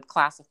problem, would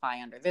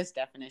classify under this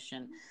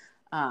definition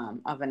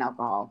of an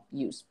alcohol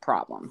use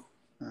problem.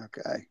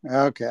 Okay.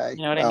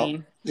 You know what I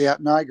mean? Yeah,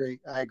 no, I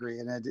agree.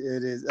 And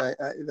it is,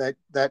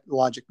 that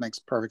logic makes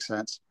perfect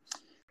sense.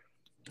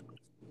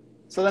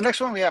 So the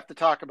next one we have to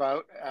talk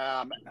about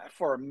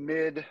for a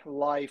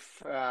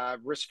midlife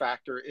risk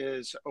factor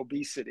is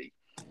obesity,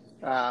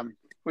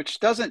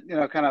 which doesn't,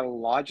 kind of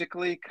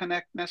logically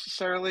connect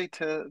necessarily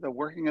to the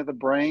working of the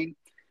brain.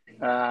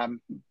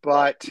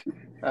 But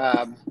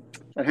and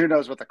who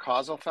knows what the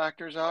causal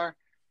factors are,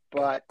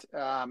 but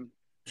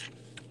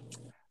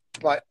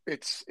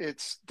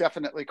it's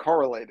definitely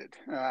correlated.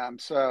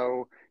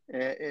 So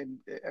in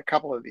a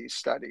couple of these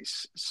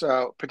studies,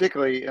 so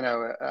particularly,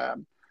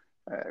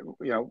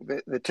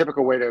 the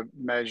typical way to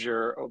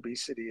measure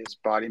obesity is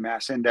body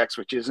mass index,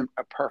 which isn't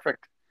a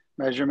perfect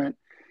measurement.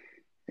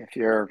 If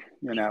you're,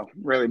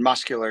 really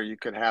muscular, you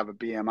could have a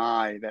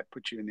BMI that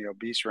puts you in the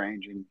obese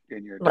range, and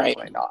you're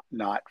definitely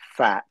not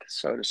fat,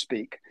 so to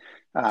speak,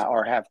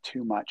 or have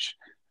too much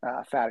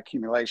fat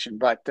accumulation.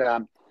 But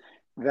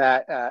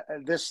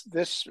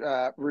this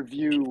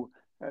review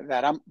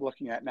that I'm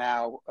looking at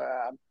now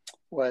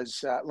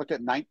was looked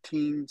at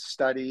 19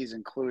 studies,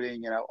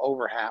 including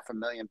over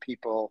 500,000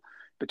 people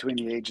between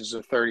the ages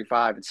of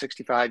 35 and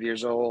 65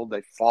 years old.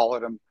 They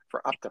followed them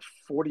for up to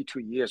 42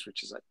 years,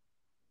 which is a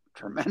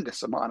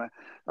tremendous amount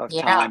of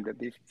time to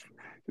be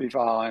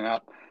following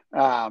up.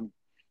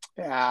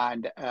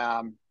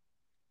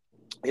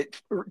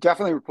 It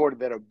definitely reported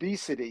that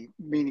obesity,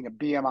 meaning a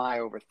BMI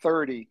over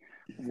 30,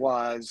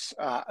 was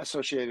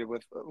associated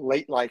with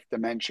late life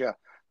dementia,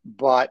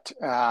 but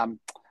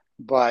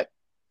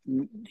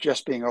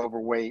just being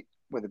overweight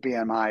with a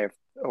BMI of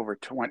over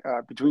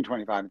between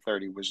 25 and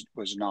 30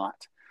 was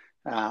not.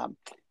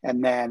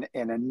 And then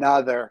in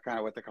another kind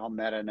of what they call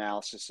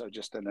meta-analysis, so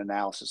just an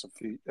analysis of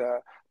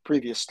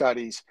previous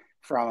studies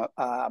from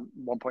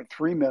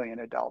 1.3 million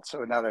adults,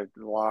 so another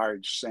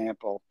large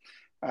sample,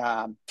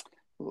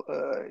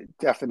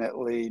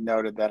 definitely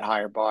noted that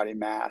higher body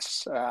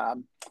mass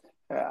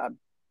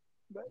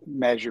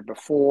measured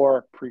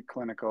before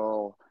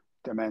preclinical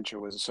dementia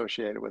was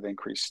associated with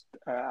increased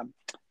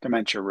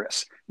dementia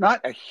risk.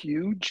 Not a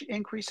huge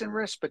increase in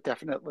risk, but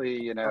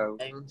definitely,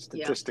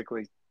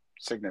 statistically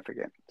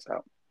significant.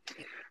 So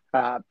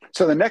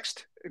the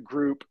next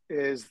group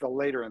is the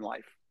later in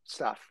life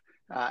stuff,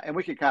 and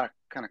we can kind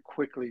of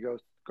quickly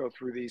go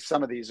through these.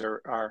 Some of these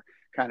are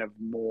kind of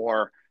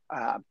more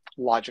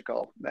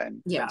logical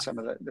than some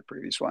of the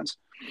previous ones.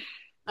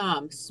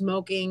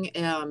 Smoking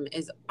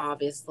is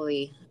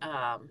obviously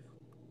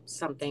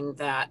something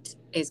that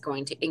is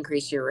going to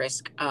increase your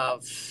risk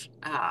of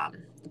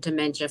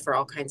dementia for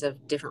all kinds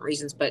of different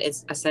reasons. But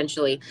it's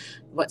essentially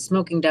what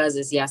smoking does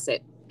is, yes,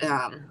 it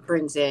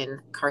brings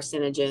in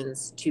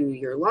carcinogens to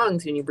your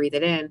lungs when you breathe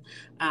it in,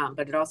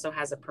 but it also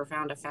has a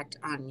profound effect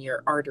on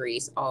your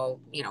arteries, all,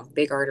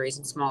 big arteries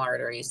and small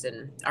arteries.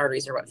 And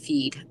arteries are what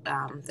feed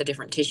the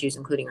different tissues,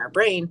 including our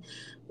brain,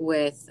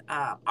 with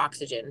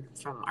oxygen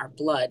from our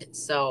blood.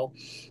 So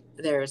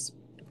there's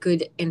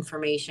good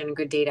information,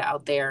 good data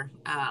out there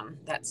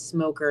that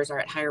smokers are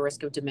at higher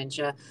risk of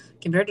dementia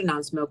compared to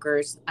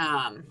non-smokers,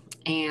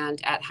 and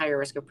at higher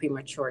risk of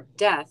premature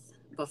death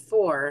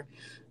before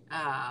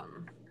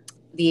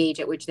the age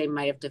at which they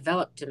might have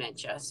developed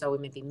dementia. So we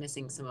may be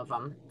missing some of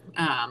them.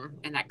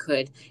 And that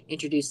could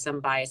introduce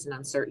some bias and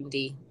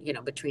uncertainty,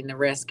 between the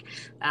risk.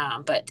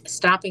 But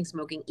stopping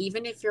smoking,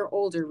 even if you're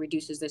older,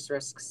 reduces this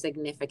risk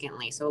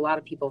significantly. So a lot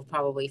of people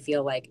probably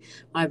feel like,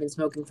 I've been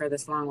smoking for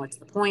this long, what's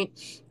the point?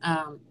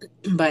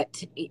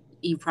 But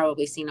you've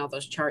probably seen all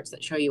those charts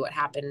that show you what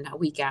happened a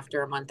week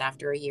after, a month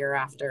after, a year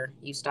after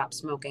you stop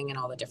smoking, and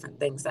all the different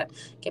things that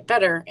get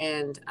better.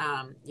 And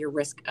your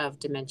risk of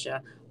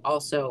dementia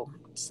also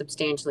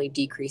substantially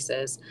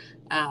decreases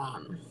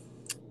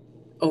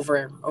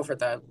over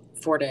the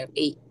 4 to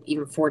 8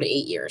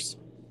 years.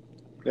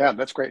 Yeah,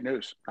 that's great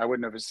news. I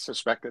wouldn't have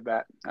suspected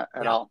that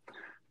at all.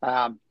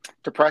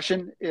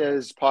 Depression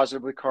is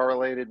positively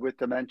correlated with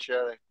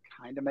dementia. It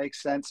kind of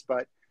makes sense,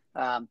 but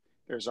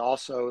there's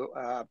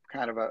also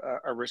kind of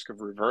a risk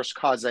of reverse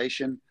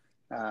causation.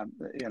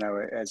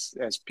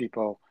 As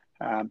people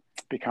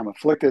become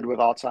afflicted with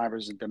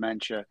Alzheimer's and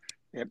dementia,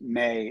 it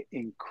may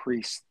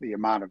increase the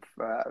amount of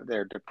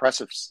their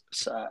depressive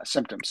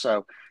symptoms.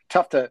 So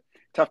tough to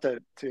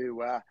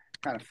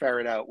kind of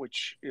ferret out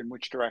in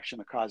which direction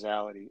the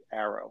causality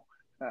arrow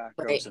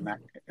goes in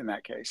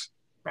that case.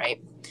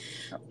 Right.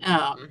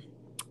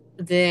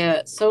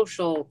 The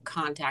social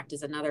contact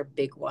is another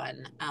big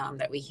one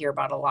that we hear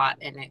about a lot,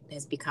 and it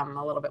has become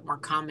a little bit more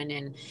common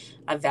in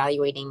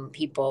evaluating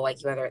people, like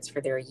whether it's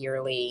for their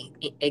yearly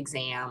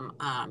exam.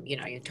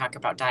 You talk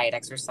about diet,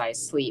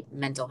 exercise, sleep,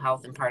 mental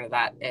health, and part of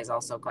that is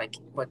also like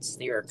what's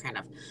your kind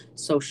of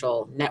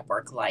social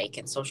network like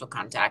and social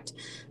contact.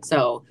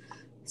 So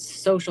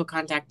social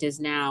contact is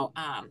now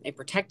a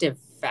protective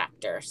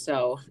factor.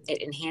 So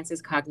it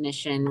enhances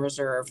cognition,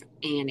 reserve,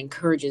 and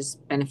encourages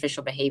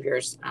beneficial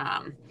behaviors.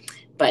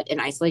 But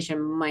an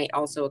isolation might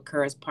also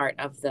occur as part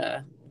of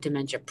the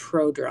dementia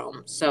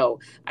prodrome. So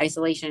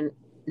isolation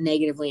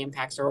negatively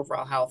impacts our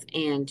overall health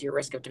and your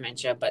risk of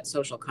dementia, but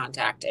social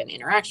contact and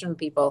interaction with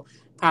people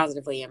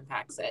positively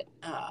impacts it.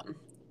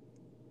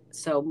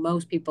 So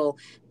most people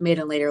mid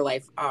and later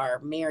life are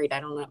married. I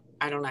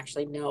don't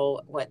actually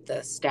know what the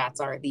stats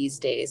are these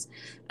days,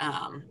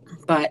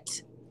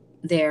 but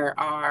there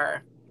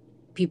are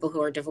people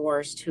who are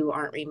divorced who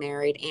aren't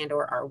remarried and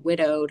or are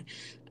widowed.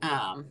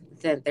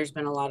 That there's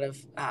been a lot of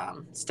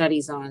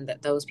studies on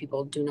that those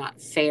people do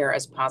not fare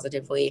as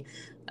positively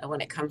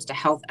when it comes to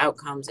health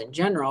outcomes in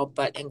general,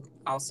 but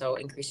also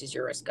increases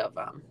your risk of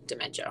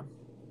dementia.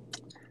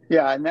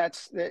 Yeah, and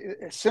that's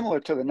similar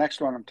to the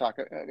next one going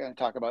to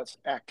talk about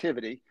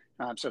activity.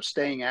 So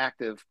staying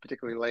active,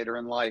 particularly later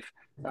in life,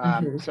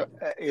 Mm-hmm.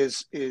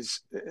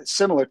 is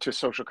similar to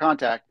social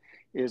contact.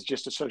 Is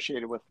just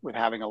associated with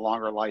having a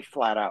longer life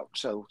flat out.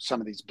 So some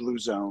of these blue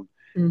zone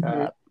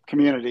Mm-hmm.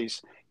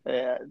 communities,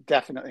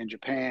 definitely in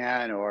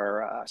Japan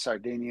or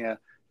Sardinia,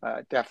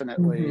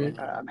 definitely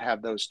Mm-hmm.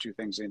 have those two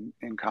things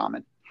in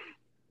common.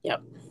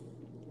 Yep.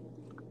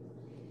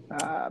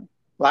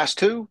 Last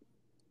two.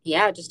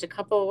 Yeah, just a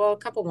couple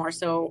more.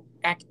 So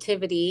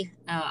activity.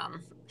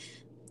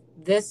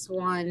 This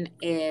one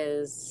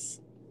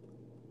is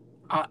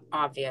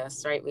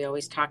obvious, right? We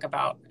always talk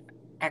about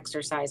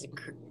exercise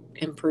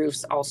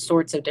improves all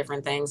sorts of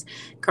different things.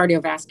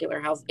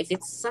 Cardiovascular health, if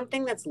it's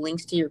something that's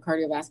linked to your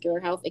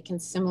cardiovascular health, it can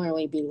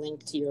similarly be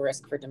linked to your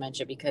risk for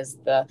dementia because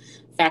the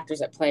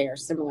factors at play are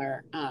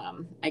similar.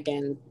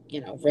 Again,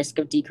 risk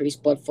of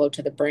decreased blood flow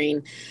to the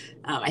brain.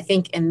 I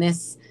think in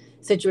this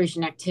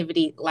situation,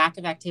 lack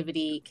of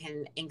activity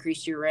can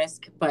increase your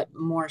risk, but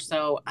more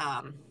so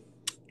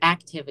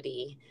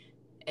activity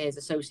is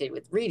associated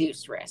with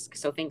reduced risk.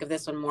 So think of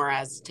this one more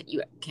as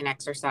you can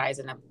exercise,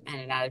 and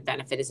an added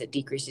benefit is it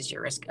decreases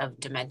your risk of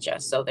dementia.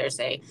 So there's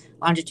a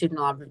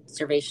longitudinal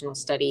observational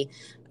study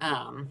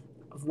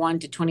of 1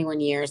 to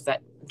 21 years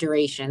that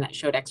duration that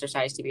showed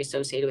exercise to be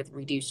associated with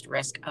reduced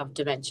risk of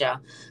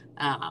dementia.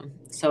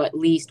 So at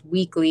least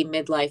weekly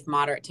midlife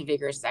moderate to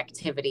vigorous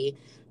activity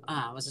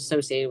was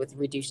associated with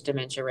reduced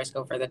dementia risk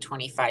over the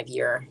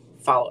 25-year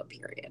follow-up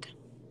period.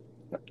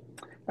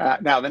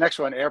 Now, the next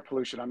one, air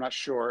pollution. I'm not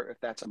sure if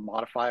that's a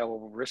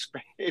modifiable risk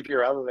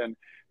behavior other than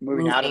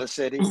moving out of Moving. the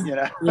city,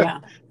 Yeah.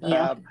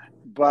 Yeah.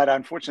 but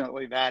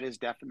unfortunately, that is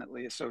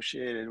definitely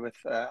associated with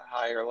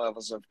higher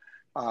levels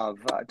of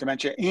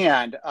dementia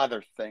and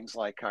other things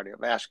like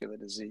cardiovascular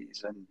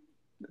disease and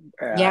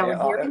Yeah,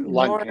 we're hearing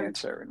lung more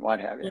cancer and what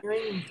have you.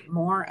 hearing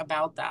more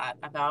about that,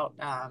 about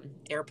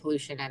air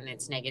pollution and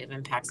its negative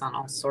impacts on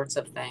all sorts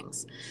of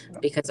things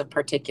because of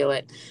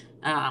particulate.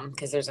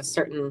 Because there's a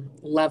certain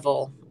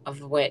level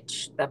of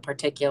which the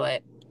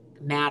particulate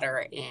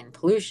matter in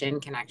pollution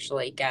can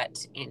actually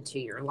get into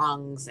your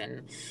lungs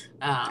and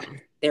Yeah,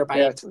 thereby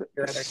it's your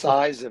the other tissues.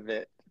 size of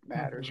it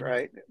matters, Mm-hmm.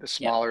 right? The Yep.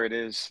 smaller it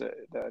is,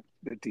 the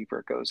deeper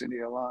it goes into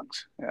your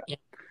lungs. Yeah. Yep.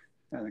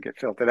 And get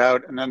filtered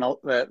out. And then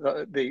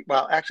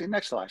well, actually,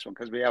 next to the last one,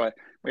 because we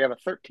have a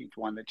 13th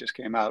one that just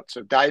came out.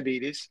 So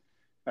diabetes,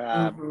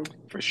 Mm-hmm.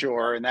 for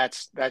sure, and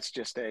that's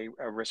just a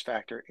risk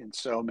factor in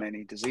so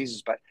many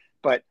diseases.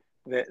 But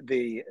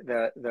the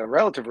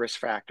relative risk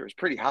factor is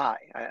pretty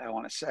high. I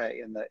want to say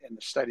in the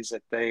studies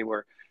that they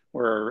were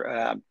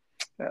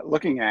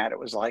looking at, it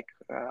was like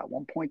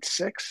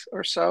 1.6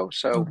 or so.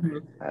 So Mm-hmm.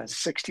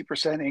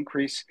 60%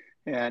 increase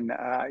in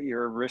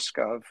your risk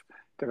of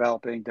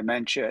developing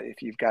dementia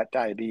if you've got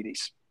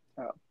diabetes.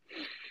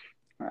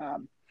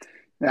 Um,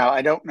 Now,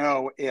 I don't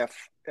know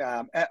if,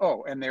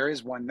 and there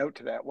is one note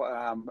to that.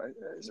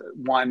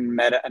 One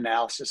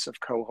meta-analysis of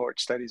cohort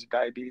studies of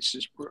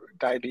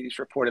diabetes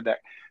reported that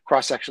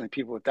cross-sectionally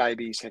people with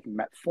diabetes taking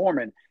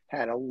metformin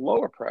had a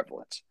lower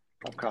prevalence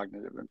of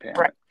cognitive Right.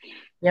 impairment.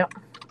 Yep.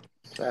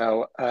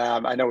 So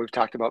I know we've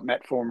talked about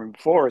metformin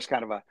before as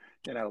kind of a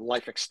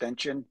life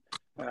extension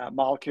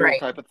molecule Right.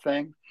 type of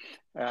thing.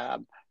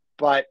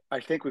 But I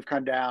think we've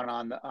come down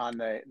on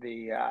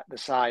the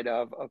side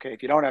of, okay,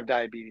 if you don't have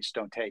diabetes,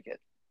 don't take it.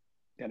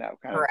 Kind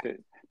of Correct.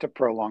 to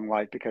prolong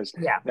life, because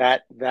Yeah.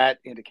 that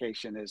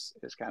indication is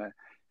kind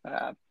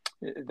of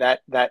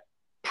that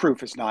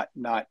proof is not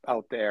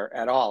out there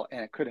at all,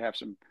 and it could have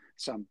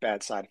some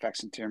bad side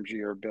effects in terms of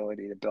your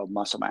ability to build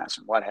muscle mass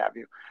and what have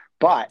you.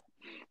 But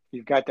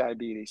you've got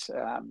diabetes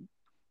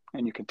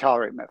and you can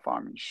tolerate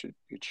metformin,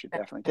 you should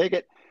definitely take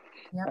it.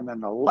 Yep. And then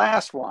the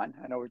last one,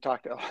 I know we've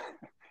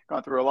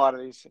gone through a lot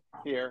of these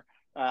here.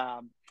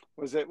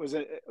 Was it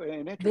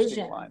an interesting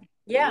Vision. one?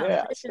 Yeah.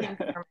 Yes. Vision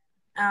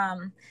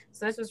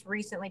So this was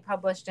recently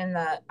published in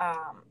the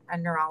a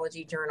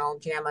neurology journal,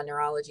 JAMA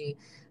Neurology,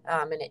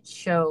 and it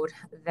showed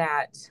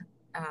that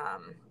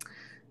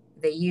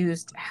they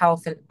used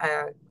health and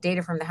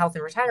data from the health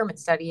and retirement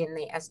study, and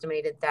they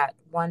estimated that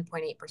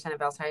 1.8%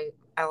 of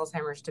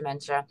Alzheimer's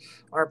dementia,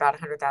 or about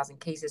 100,000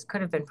 cases,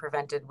 could have been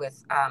prevented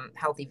with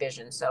healthy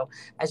vision. So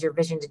as your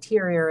vision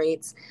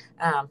deteriorates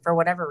for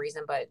whatever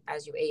reason, but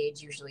as you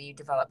age, usually you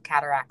develop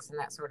cataracts and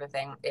that sort of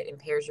thing. It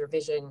impairs your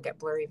vision, get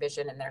blurry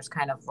vision, and there's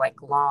kind of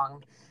like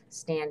long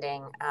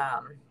standing,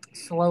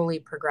 slowly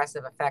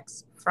progressive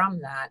effects from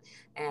that.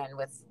 And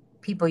with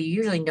people, you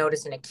usually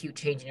notice an acute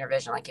change in your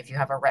vision. Like if you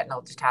have a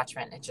retinal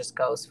detachment, it just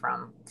goes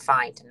from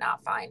fine to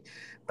not fine.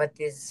 But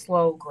these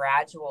slow,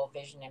 gradual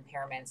vision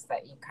impairments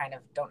that you kind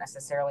of don't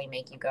necessarily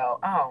make you go,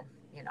 oh,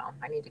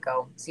 I need to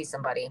go see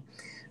somebody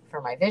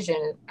for my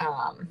vision.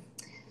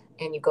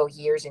 And you go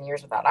years and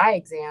years without eye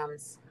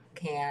exams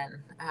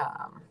can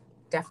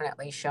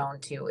definitely shown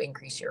to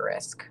increase your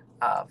risk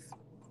of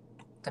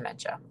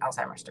dementia,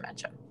 Alzheimer's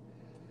dementia.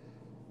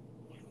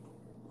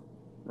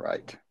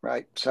 Right.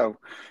 So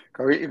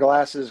go get your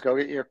glasses, go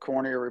get your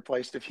cornea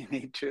replaced if you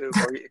need to,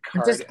 go get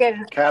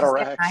your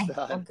cataracts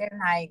done. We'll get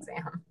an eye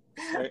exam.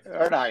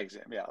 Or an eye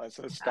exam. Yeah, let's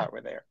start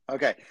with there.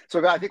 Okay.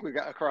 So I think we've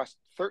got across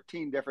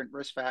 13 different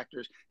risk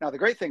factors. Now, the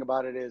great thing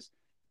about it is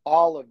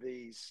all of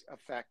these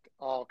affect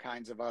all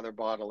kinds of other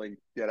bodily,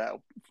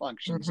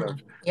 functions of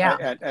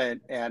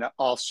and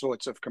all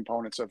sorts of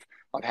components of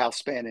health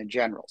span in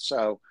general.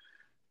 So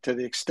to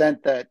the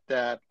extent that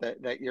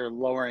you're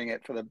lowering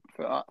it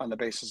on the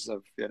basis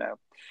of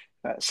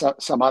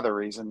some other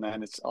reason,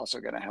 then it's also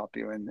going to help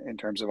you in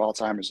terms of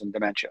Alzheimer's and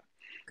dementia.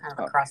 Kind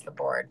of across the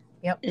board.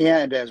 Yep.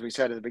 And as we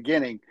said at the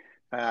beginning,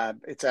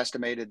 it's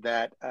estimated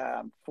that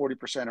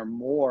 40% or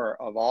more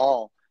of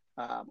all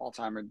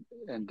Alzheimer's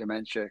and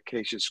dementia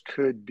cases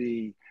could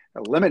be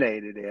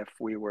eliminated if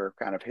we were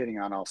kind of hitting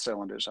on all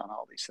cylinders on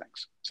all these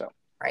things. So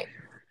right.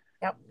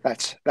 Yep.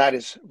 That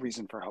is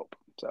reason for hope.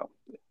 So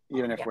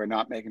even if we're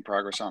not making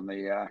progress on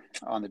the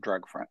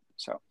drug front.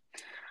 So,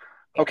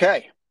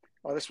 okay.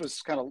 Well, this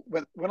was kind of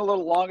went a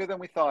little longer than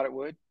we thought it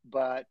would,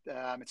 but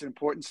it's an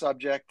important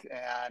subject,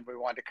 and we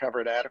wanted to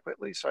cover it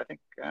adequately. So I think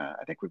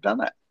we've done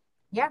that.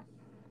 Yeah,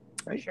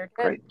 great, sure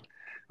did. Great.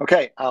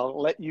 Okay, I'll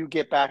let you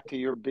get back to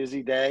your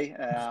busy day,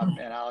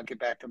 and I'll get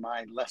back to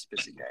my less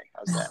busy day.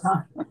 How's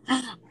that?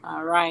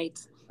 All right.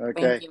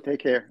 Okay. Take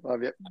care.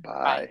 Love you.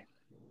 Bye.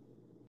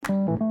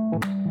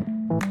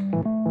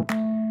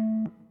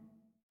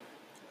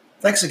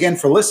 Thanks again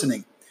for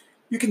listening.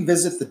 You can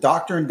visit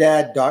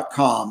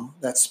thedoctoranddad.com,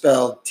 that's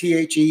spelled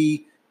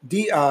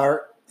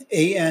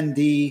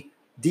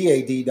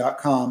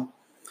THEDRANDDAD.com,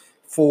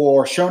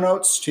 for show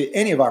notes to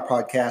any of our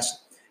podcasts,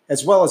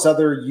 as well as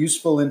other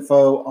useful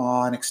info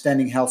on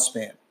extending health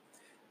span.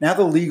 Now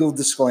the legal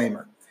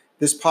disclaimer.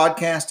 This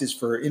podcast is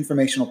for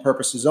informational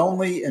purposes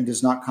only and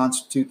does not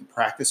constitute the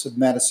practice of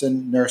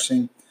medicine,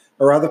 nursing,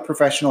 or other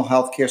professional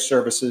healthcare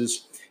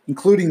services,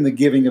 including the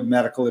giving of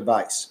medical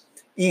advice.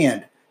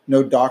 And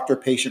no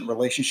doctor-patient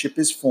relationship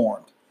is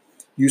formed.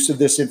 Use of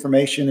this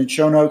information and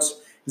show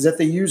notes is at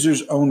the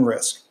user's own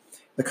risk.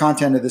 The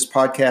content of this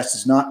podcast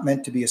is not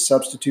meant to be a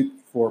substitute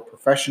for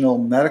professional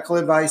medical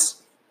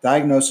advice,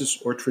 diagnosis,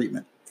 or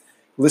treatment.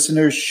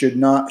 Listeners should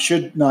not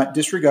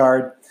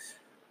disregard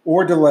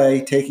or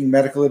delay taking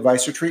medical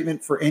advice or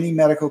treatment for any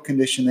medical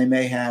condition they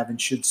may have,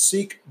 and should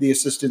seek the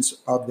assistance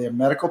of their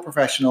medical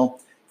professional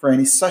for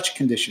any such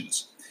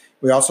conditions.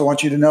 We also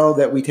want you to know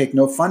that we take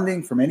no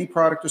funding from any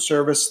product or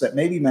service that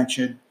may be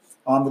mentioned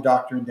on the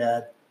Doctor and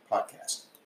Dad podcast.